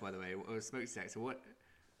going off, by the way, or a smoke detector? What?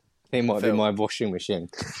 I think it might be Phil. my washing machine.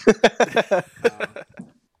 Oh,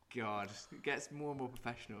 God, it gets more and more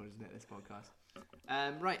professional, doesn't it? This podcast.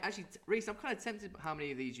 Right, actually, Reese, I'm kind of tempted how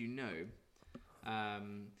many of these you know.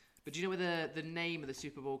 But do you know where the name of the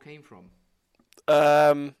Super Bowl came from?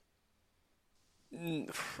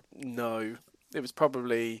 No, it was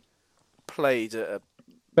probably played at a.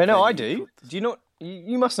 But no, I venue do. Do you not?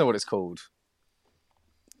 You must know what it's called.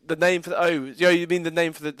 The name for the you mean the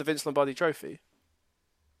name for the Vince Lombardi Trophy?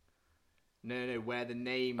 No, where the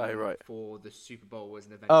name for the Super Bowl was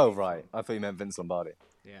an event. Oh, right. I thought you meant Vince Lombardi.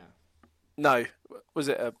 Yeah. No, was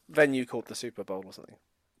it a venue called the Super Bowl or something?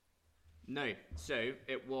 No, so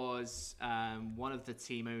it was one of the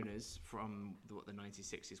team owners from the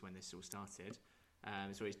 1960s when this all started.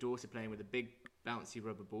 So his daughter playing with a big bouncy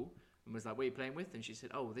rubber ball and was like, "What are you playing with?" And she said,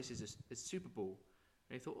 "Oh, this is a Super Bowl."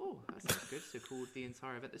 And he thought, "Oh, that sounds good." So called the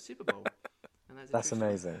entire event the Super Bowl. And that's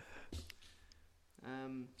amazing.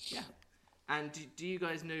 Yeah. And do you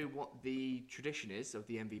guys know what the tradition is of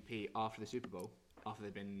the MVP after the Super Bowl, after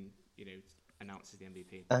they've been announced as the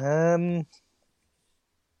MVP?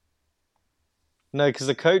 No, because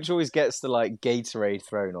the coach always gets the Gatorade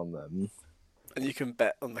thrown on them. And you can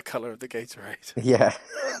bet on the colour of the Gatorade. Yeah.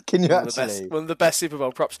 Can you one actually? One of the best Super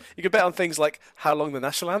Bowl props. You can bet on things like how long the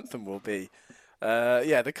national anthem will be.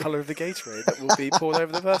 The colour of the Gatorade that will be poured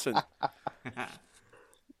over the person.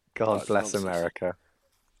 God bless nonsense. America.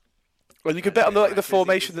 Well, you could bet on the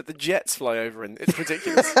formation that the Jets fly over in. It's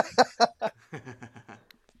ridiculous.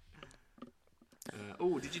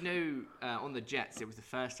 Did you know on the Jets it was the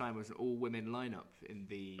first time it was an all-women lineup in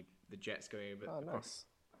the Jets going over? Oh, nice.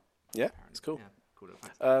 Yeah, it's cool. Yeah, cool.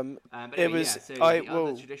 It was.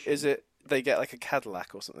 Tradition... Is it? They get like a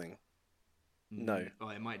Cadillac or something. No. Oh,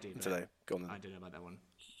 it might do. I don't know. Go on then. I don't know about that one.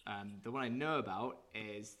 The one I know about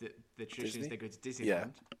is that the tradition is they go to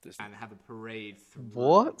Disneyland and have a parade through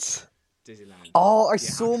What? Disneyland. Oh, I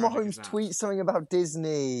saw Mahomes tweet something about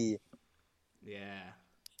Disney. Yeah.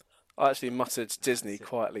 I actually muttered Disney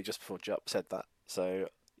quietly just before Jupp said that. So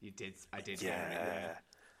you did. I did. Yeah.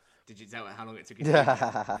 Did you tell how long it took you? Is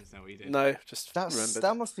that what you did? No, just remembered.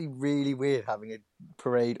 That must be really weird having a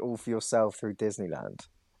parade all for yourself through Disneyland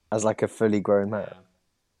as like a fully grown man.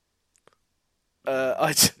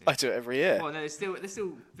 I do it every year. Well, no, there's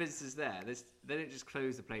still visitors there. They don't just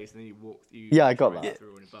close the place and then you walk. I got that.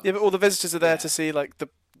 Yeah, but all the visitors are there to see like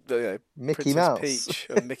the Mickey Princess Mouse, Peach,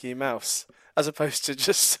 and Mickey Mouse, as opposed to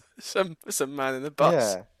just some man in a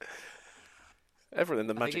bus. Yeah. Everyone in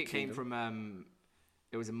the I Magic think it Kingdom. came from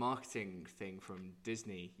it was a marketing thing from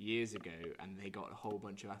Disney years ago, and they got a whole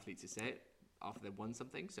bunch of athletes to say it after they won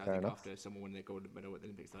something. So I think after someone won their gold medal at the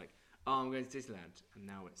Olympics, they're like, "Oh, I'm going to Disneyland," and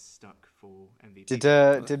now it's stuck for MVP.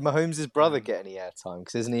 Did Mahomes' brother get any airtime?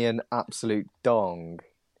 Because isn't he an absolute dong?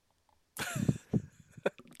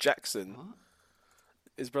 Jackson. What?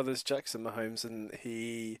 His brother's Jackson Mahomes, and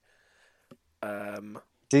he.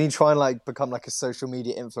 Did he try and become like a social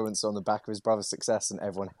media influencer on the back of his brother's success, and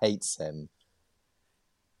everyone hates him?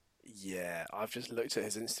 Yeah, I've just looked at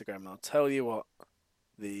his Instagram, and I'll tell you what,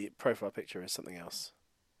 the profile picture is something else.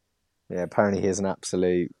 Yeah, apparently he's an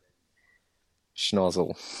absolute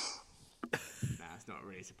schnozzle. Nah, it's not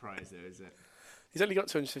really a surprise though, is it? He's only got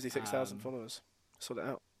 256,000 followers. Sort it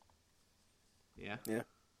out. Yeah. Yeah.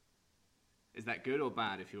 Is that good or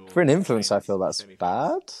bad? If you're For an influencer, I feel that's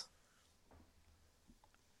bad.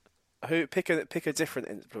 Pick a different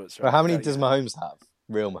influencer. But how many does Mahomes have?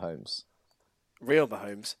 Real Mahomes. Real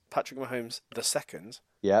Mahomes, Patrick Mahomes the second.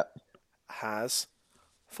 Yeah. Has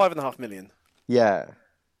 5.5 million. Yeah.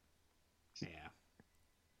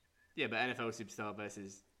 Yeah, but NFL superstar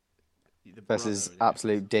versus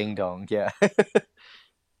absolute ding dong. Yeah.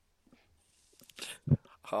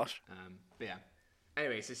 Harsh. But yeah.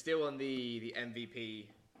 Anyway, so still on the MVP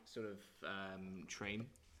sort of train.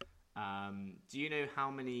 Do you know how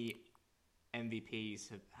many MVPs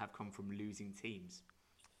have come from losing teams?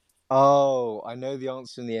 Oh, I know the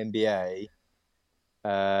answer in the NBA.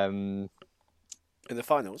 In the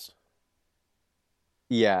finals?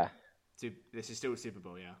 Yeah. This is still Super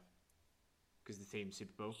Bowl, yeah. because the team's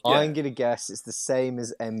Super Bowl. Yeah. I'm going to guess it's the same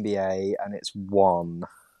as NBA, and it's 1.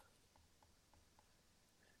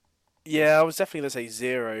 Yeah, I was definitely going to say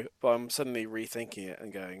 0, but I'm suddenly rethinking it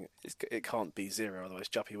and going, it can't be 0, otherwise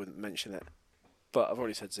Juppy wouldn't mention it. But I've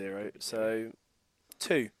already said 0, so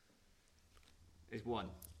 2. It's 1.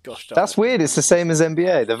 Gosh darn That's it. weird. It's the same as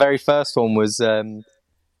NBA. The very first one was, oh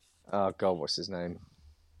God, what's his name?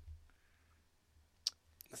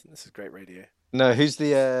 This is great radio. No, who's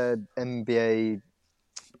the NBA?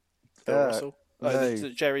 Bill Russell? Oh, no.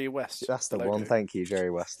 Jerry West. That's the logo. one. Thank you, Jerry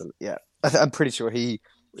West. Yeah, I'm pretty sure he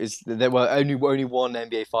is. There were only one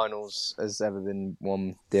NBA Finals has ever been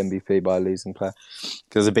won the MVP by a losing player.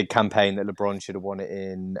 There's a big campaign that LeBron should have won it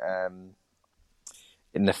in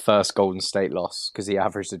the first Golden State loss because he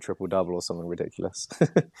averaged a triple-double or something ridiculous.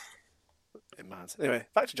 Mad. Anyway,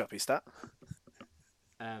 back to Juppy's stat.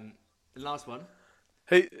 The last one,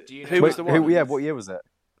 Who Do you know who was the one? Yeah, what year was it?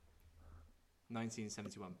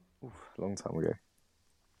 1971. A long time ago.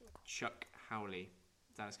 Chuck Howley,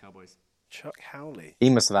 Dallas Cowboys. Chuck Howley. He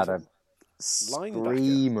must have had a Linebacker.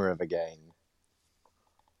 screamer of a game.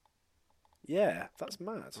 Yeah, that's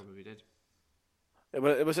mad. Probably did.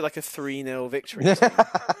 Was it like a 3-0 victory? or something?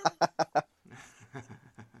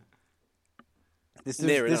 This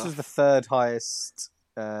Near was enough. the third highest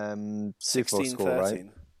Super Bowl score, right? 16-13.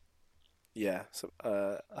 Yeah, so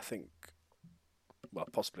I think, well,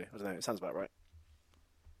 possibly. I don't know. It sounds about right.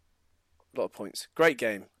 A lot of points. Great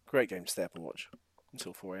game to stay up and watch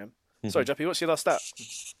until 4 a.m. Sorry, Juppy, what's your last stat?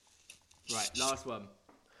 Right, last one.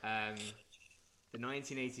 The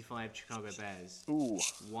 1985 Chicago Bears Ooh,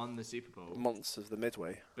 won the Super Bowl. monsters of the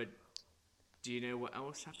Midway. But do you know what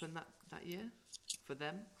else happened that year for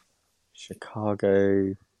them?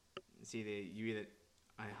 Chicago. It's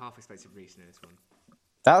I half expected Reese to know this one.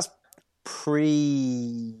 That's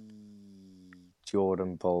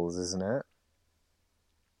pre-Jordan Bulls, isn't it?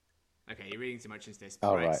 Okay, you're reading too much into this.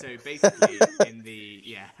 Oh, right. right. So basically, in the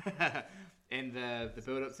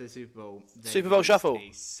build up to the Super Bowl, they Super Bowl released Shuffle.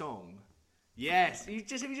 a song. Yes, have you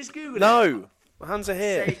just googled it? No, my hands are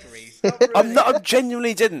here. Sake, Reese, stop ruining I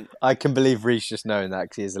genuinely didn't. I can believe Reese just knowing that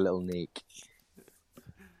because he is a little neek.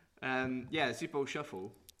 Yeah, the Super Bowl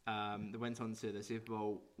Shuffle. They went on to the Super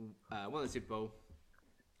Bowl, won the Super Bowl,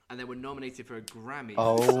 and they were nominated for a Grammy.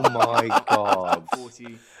 Oh my God.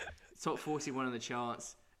 Top 41 on the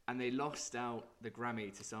charts, and they lost out the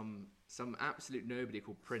Grammy to some absolute nobody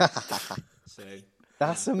called Prince. So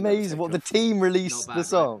That's yeah, amazing. What, the team released Not the bad,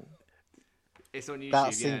 song? It's on YouTube.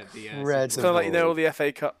 That's yeah, incredible. It's kind of like, you know, all the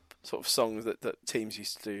FA Cup sort of songs that teams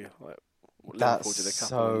used to do. Like what Liverpool That's did a couple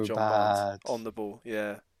so and John bad. Barnes on the ball.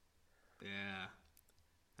 Yeah, Yeah.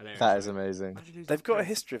 Hilarious. That is amazing. How'd you lose they've to got a Prince?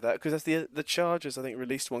 history of that because as the Chargers, I think,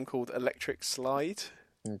 released one called Electric Slide.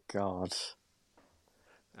 Oh, God.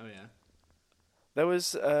 Oh yeah. There was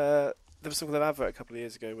some kind of advert a couple of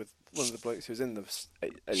years ago with one of the blokes who was in the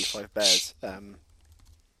 85 Bears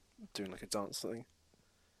doing like a dance thing.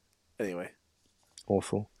 Anyway,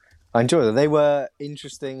 Awful. I enjoy that. They were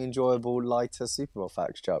interesting, enjoyable, lighter Super Bowl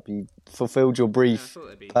facts, Chubb. You fulfilled your Yeah, I brief thought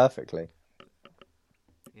that'd be. perfectly.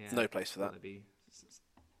 Yeah, no place for I that. thought that'd be.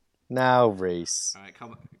 Now, Reese, All right,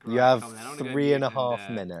 come. you right, have come on then. I'm gonna go 3.5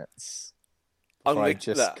 mute minutes. I'm Before I gonna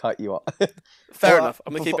just that. cut you off. Fair Well, enough.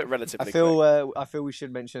 I'm gonna keep before- it relatively. I quick. feel we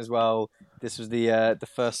should mention as well. This was the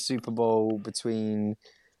first Super Bowl between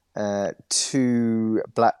two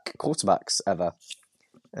black quarterbacks ever.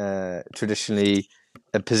 Traditionally,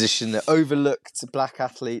 a position that overlooked black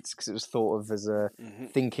athletes because it was thought of as a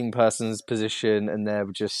thinking person's position, and they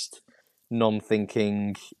were just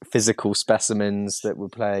non-thinking physical specimens that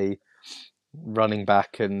would play running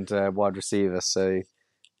back and wide receiver. So,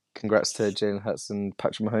 congrats to Jalen Hurts and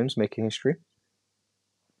Patrick Mahomes making history.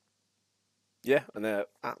 Yeah, and they're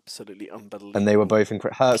absolutely unbelievable. And they were both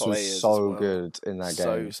incredible. Hurts players was as so well. good in that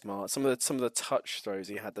So game. smart. Some of the touch throws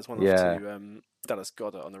he had. There's one Yeah. off to Dallas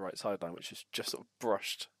Goddard on the right sideline, which is just sort of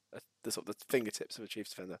brushed at the sort of the fingertips of a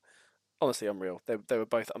Chiefs defender. Honestly, unreal. They were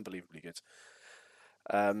both unbelievably good.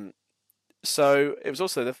 So it was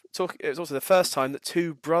also the first time that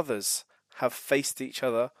two brothers have faced each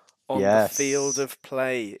other on Yes. the field of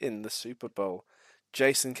play in the Super Bowl.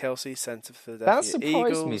 Jason Kelsey, centre for the That Philadelphia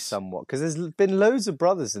surprised Eagles. me somewhat because there's been loads of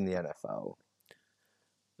brothers in the NFL.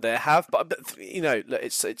 There have, but you know, look,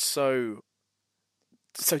 it's so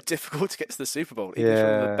difficult to get to the Super Bowl, even from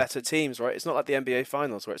Yeah. the better teams, right? It's not like the NBA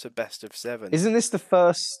Finals where it's a best of 7. Isn't this the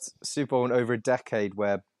first Super Bowl in over a decade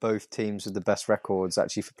where both teams with the best records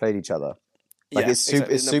actually played each other? Like Yeah, it's super,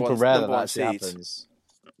 exactly. it's Number super one- rare that number that one actually seeds. happens.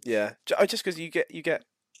 Yeah, just because you get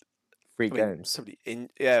Freak I mean, games. so many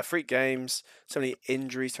freak games, so many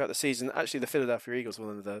injuries throughout the season. Actually, the Philadelphia Eagles were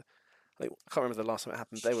one of the I can't remember the last time it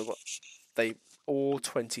happened. They all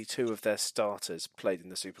 22 of their starters played in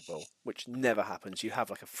the Super Bowl, which never happens. You have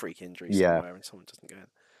like a freak injury Yeah. somewhere and someone doesn't go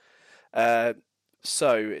in.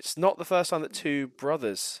 So it's not the first time that two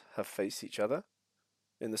brothers have faced each other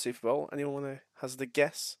in the Super Bowl. Anyone want to hazard a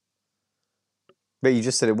guess? But you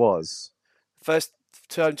just said it was. First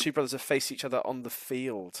time two brothers have faced each other on the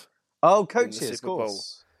field. Oh, in the coaches, of Super Bowl.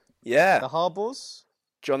 course. Yeah. The Harbors?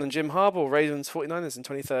 John and Jim Harbaugh, Ravens 49ers in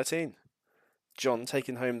 2013. John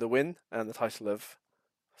taking home the win and the title of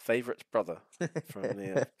favourite brother from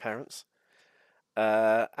the parents.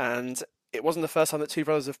 And it wasn't the first time that two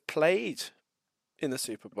brothers have played in the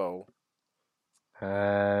Super Bowl.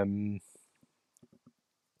 I'd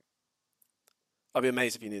be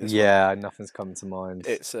amazed if you knew this. Yeah, nothing's come to mind.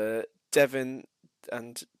 It's Devin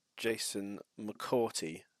and Jason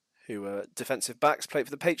McCourty, who were defensive backs, played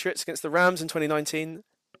for the Patriots against the Rams in 2019.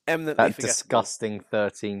 Eminently that forgettable. disgusting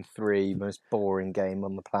 13-3, most boring game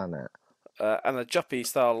on the planet. And a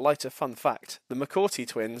Juppy-style lighter fun fact, the McCourty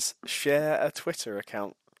twins share a Twitter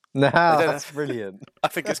account. No, that's brilliant. I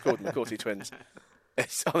think it's called McCourty Twins.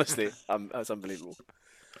 It's honestly, it's unbelievable.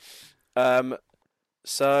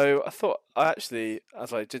 So I thought, as I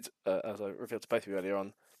revealed to both of you earlier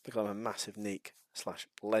on, because I'm a massive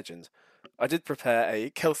neek/legend, I did prepare a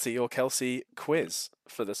Kelsey or Kelsey quiz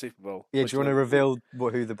for the Super Bowl. Yeah, do you want to reveal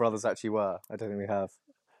who the brothers actually were? I don't think we have.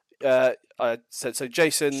 I said so.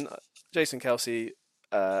 Jason Kelsey,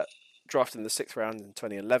 drafted in the 6th round in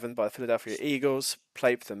 2011 by the Philadelphia Eagles.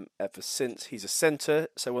 Played for them ever since. He's a centre,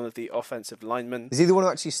 so one of the offensive linemen. Is he the one who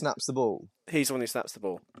actually snaps the ball? He's the one who snaps the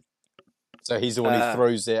ball. So he's the one who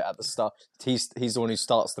throws it at the start. He's the one who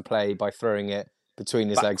starts the play by throwing it between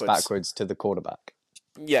his legs backwards to the quarterback.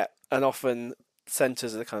 Yeah, and often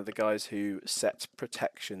centres are the kind of the guys who set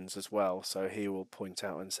protections as well. So he will point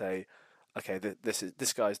out and say, "Okay,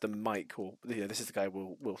 this guy's the Mike, or this is the guy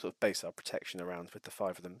we'll sort of base our protection around with the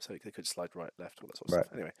 5 of them, so they could slide right, left, all that sort of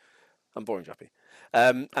stuff." Anyway, I'm boring, Juppy.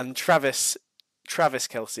 And Travis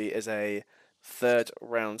Kelsey is a 3rd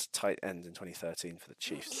round tight end in 2013 for the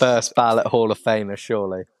Chiefs. First ballot Hall of Famer,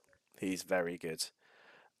 surely. He's very good.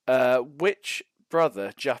 Which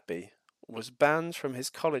brother, Juppy, was banned from his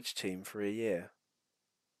college team for a year?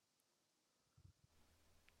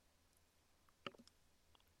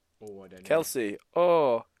 Oh, I don't know. Kelsey.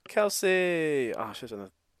 Oh, Kelsey. Oh, I should have done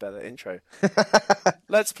a better intro.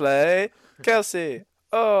 Let's play Kelsey.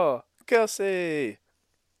 Oh, Kelsey.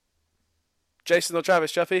 Jason or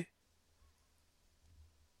Travis, Juppy?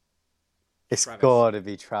 It's got to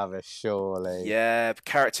be Travis, surely. Yeah,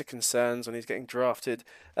 character concerns when he's getting drafted.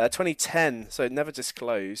 2010, so never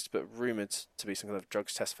disclosed, but rumoured to be some kind of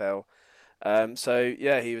drugs test fail. So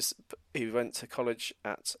yeah, he went to college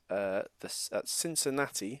at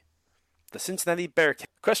Cincinnati, the Cincinnati Bearcats.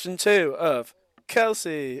 Question 2 of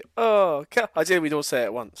Kelsey. Oh, ideally we'd all say it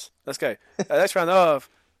at once. Let's go. Next round of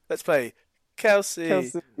Let's play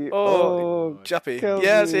Kelsey. Oh, Juppy.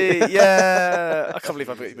 Kelsey. Yeah. I can't believe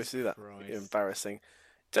I got you to do that. You're embarrassing.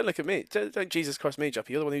 Don't look at me. Don't Jesus Christ me, Juppy.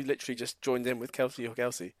 You're the one who literally just joined in with Kelsey or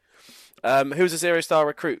Kelsey. Who was a 0-star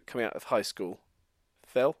recruit coming out of high school?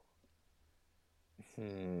 Phil?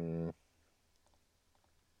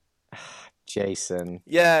 Jason.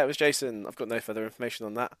 Yeah, it was Jason. I've got no further information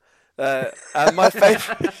on that. And my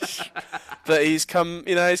favourite, but he's come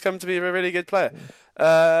to be a really good player.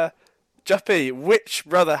 Juppy, which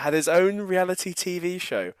brother had his own reality TV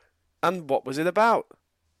show, and what was it about?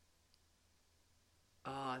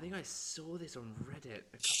 I think I saw this on Reddit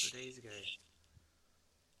a couple of days ago.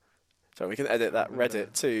 So we can edit that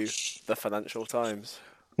Reddit to the Financial Times.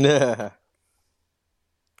 Yeah.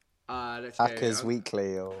 Let's Hackers go.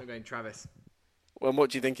 Weekly or... I'm going Travis. Well, what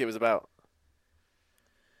do you think it was about?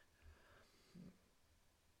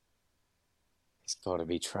 It's got to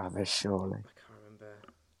be Travis, surely. I can't remember.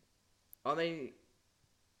 Are they?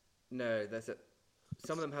 No,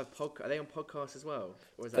 some of them have Are they on podcasts as well?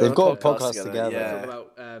 Or is that They've got a podcast podcast together. yeah. Talk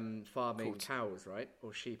about farming cows, right,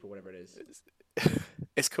 or sheep, or whatever it is.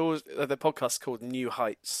 It's called the podcast's called New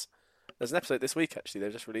Heights. There's an episode this week actually.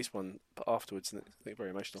 They've just released one afterwards, and I think very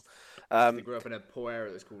emotional. They grew up in a poor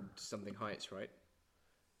area that's called something Heights, right?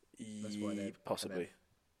 That's why they're possibly.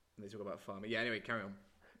 And they talk about farming. Yeah. Anyway, carry on.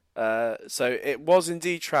 So it was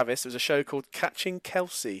indeed Travis. There was a show called Catching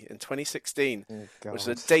Kelsey in 2016, which was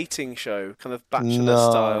a dating show, kind of bachelor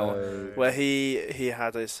style, where he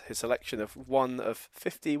had his selection of one of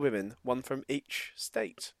 50 women, one from each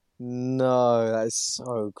state. No, that is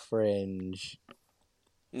so cringe.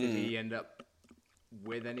 Did he end up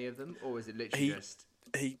with any of them, or was it literally just?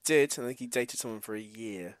 He did. I think he dated someone for a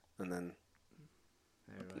year and then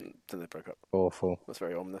Then they broke up. Awful. That's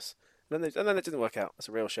very ominous. And then it didn't work out. That's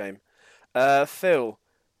a real shame. Phil,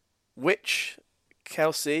 which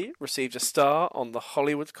Kelsey received a star on the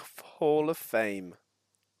Hollywood Hall of Fame?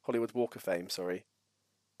 Hollywood Walk of Fame, sorry.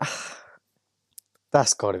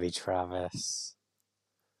 That's got to be Travis.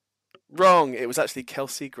 Wrong. It was actually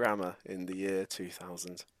Kelsey Grammer in the year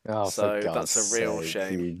 2000. Oh, So for God's that's a real sake,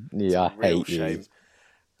 shame. Yeah, I Real hate shame. you.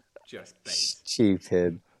 Just bait.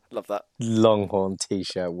 Stupid Love that. Longhorn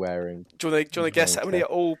t-shirt wearing. Do you want to guess how many wanker.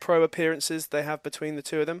 All-Pro appearances they have between the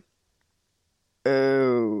two of them?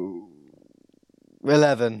 Oh,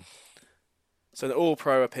 11. So an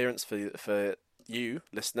All-Pro appearance for you,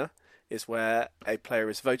 listener, is where a player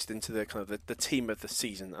is voted into the kind of the team of the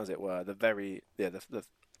season, as it were. The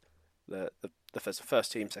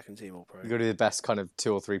first team, second team All-Pro. You've got to be the best kind of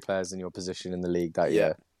 2 or 3 players in your position in the league that Yeah.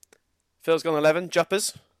 year. Phil's gone 11.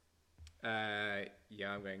 Juppers.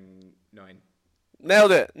 Yeah, I'm going 9.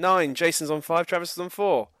 Nailed it. 9. Jason's on 5. Travis is on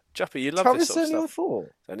 4. Juppy, you love Travis this sort of only on stuff. 4.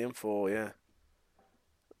 It's only on 4, yeah.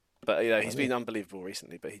 But he's been unbelievable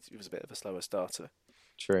recently, but he was a bit of a slower starter.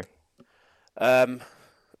 True. Other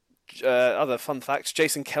fun facts: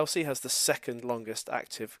 Jason Kelsey has the second longest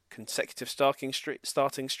active consecutive starting streak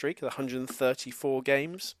at 134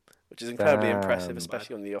 games, which is incredibly impressive, Damn.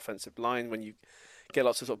 especially on the offensive line. When you get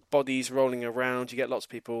lots of sort of bodies rolling around, you get lots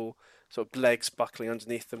of people sort of legs buckling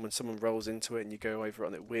underneath them when someone rolls into it and you go over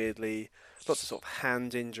on it weirdly. Lots of sort of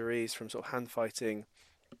hand injuries from sort of hand fighting,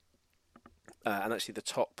 and actually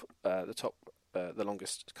the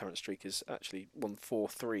longest current streak is actually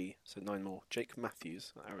 143, so 9 more. Jake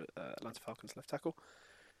Matthews, our Atlanta Falcons left tackle.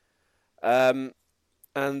 And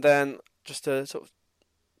then just to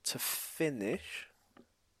finish,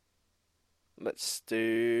 let's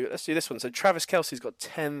do this one. So Travis Kelsey's got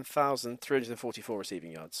 10,344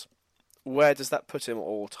 receiving yards. Where does that put him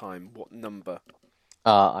all time? What number?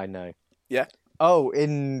 I know. Yeah. Oh,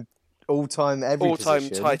 in all-time every All-time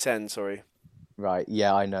position? tight end. Sorry. Right,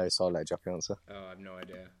 yeah, I know, so I'll let Joppy answer. Oh, I have no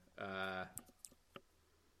idea.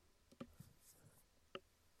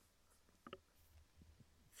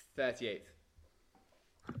 38th.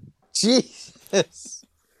 Jesus!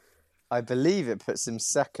 I believe it puts him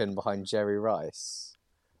second behind Jerry Rice.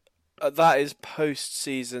 That is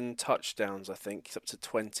post-season touchdowns, I think. He's up to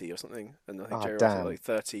 20 or something. And I think Jerry Rice is like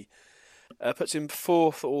 30. Puts him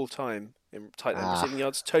 4th all time in tight end receiving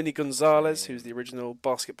yards. Tony Gonzalez, who's the original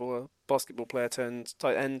basketball player turned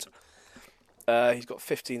tight end. He's got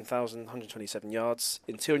 15,127 yards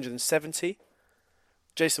in 270.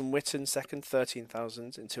 Jason Witten, second,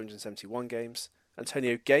 13,000 in 271 games.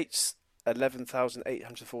 Antonio Gates,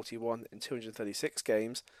 11,841 in 236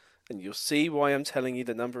 games. And you'll see why I'm telling you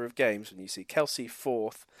the number of games when you see Kelsey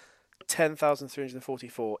 4th,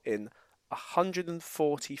 10,344 in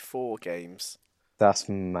 144 games. That's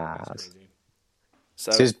mad. That's crazy.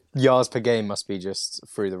 So his yards per game must be just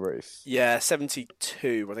through the roof. Yeah,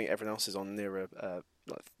 72. I think everyone else is on nearer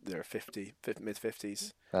 50,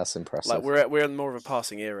 mid-50s. That's impressive. Like we're in more of a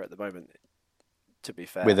passing era at the moment, to be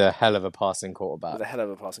fair. With a hell of a passing quarterback. With a hell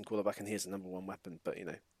of a passing quarterback, and he's the number one weapon. But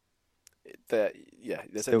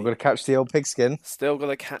Still got to catch the old pigskin. Still got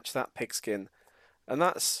to catch that pigskin, and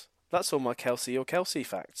that's all my Kelsey or Kelsey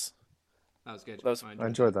facts. That was good. I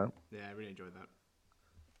enjoyed that. Yeah, I really enjoyed that.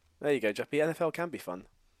 There you go, Jeppy. NFL can be fun.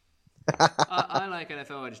 I like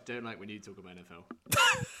NFL. I just don't like when you talk about NFL.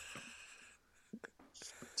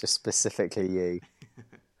 Just specifically you. I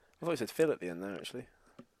thought you said Phil at the end there, actually.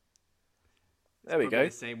 There we Probably go.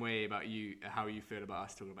 The same way about you, how you feel about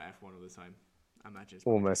us talking about F1 all the time. I imagine. It's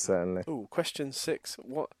Almost certainly. Ooh, question 6.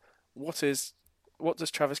 What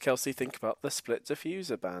does Travis Kelsey think about the split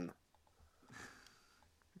diffuser ban?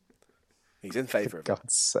 He's in favour of it.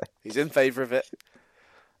 God's sake. He's in favour of it.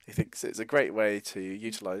 He thinks it's a great way to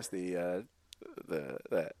utilise the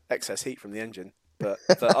excess heat from the engine, but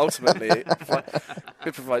ultimately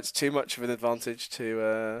it provides too much of an advantage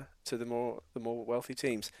to the more wealthy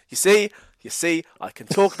teams. You see, I can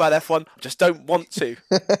talk about F1, I just don't want to.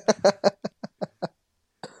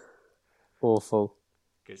 Awful.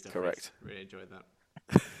 Good stuff. Correct. Reece. Really enjoyed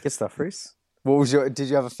that. Good stuff, Reece. Did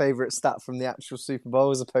you have a favourite stat from the actual Super Bowl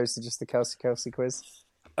as opposed to just the Kelsey quiz?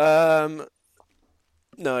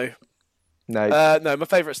 No. No. No, my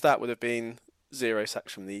favourite stat would have been 0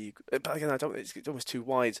 sacks from the Eagles. But again, it's almost too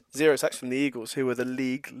wide. 0 sacks from the Eagles, who were the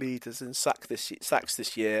league leaders in sacks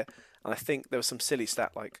this year. And I think there was some silly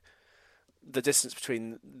stat like the distance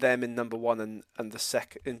between them in number 1 and the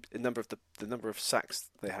second in number of the number of sacks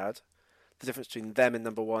they had. The difference between them in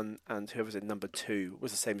number 1 and whoever's in number 2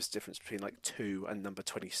 was the same as the difference between like 2 and number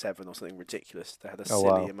 27 or something ridiculous. They had a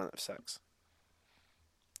silly amount of sacks.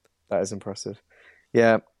 That is impressive.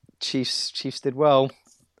 Yeah, Chiefs did well.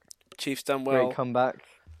 Chiefs done well. Great comeback.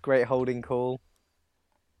 Great holding call.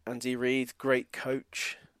 Andy Reid, great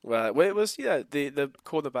coach. Well, it was the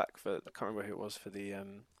cornerback for, I can't remember who it was for the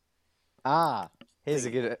Here's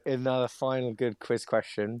another final good quiz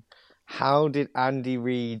question. How did Andy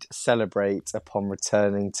Reid celebrate upon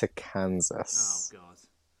returning to Kansas? Oh God.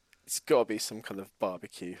 It's got to be some kind of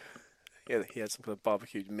barbecue. Yeah, he had some kind of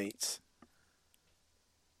barbecued meat.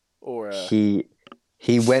 Or he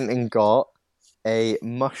went and got a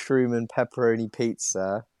mushroom and pepperoni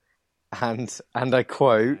pizza, and I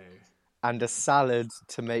quote, and a salad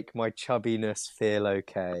to make my chubbiness feel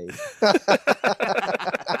okay.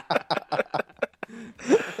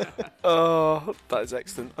 Oh, that is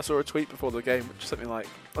excellent. I saw a tweet before the game, which was something like,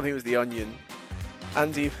 I think it was The Onion.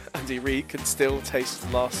 Andy Reid can still taste the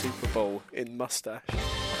last Super Bowl in mustache.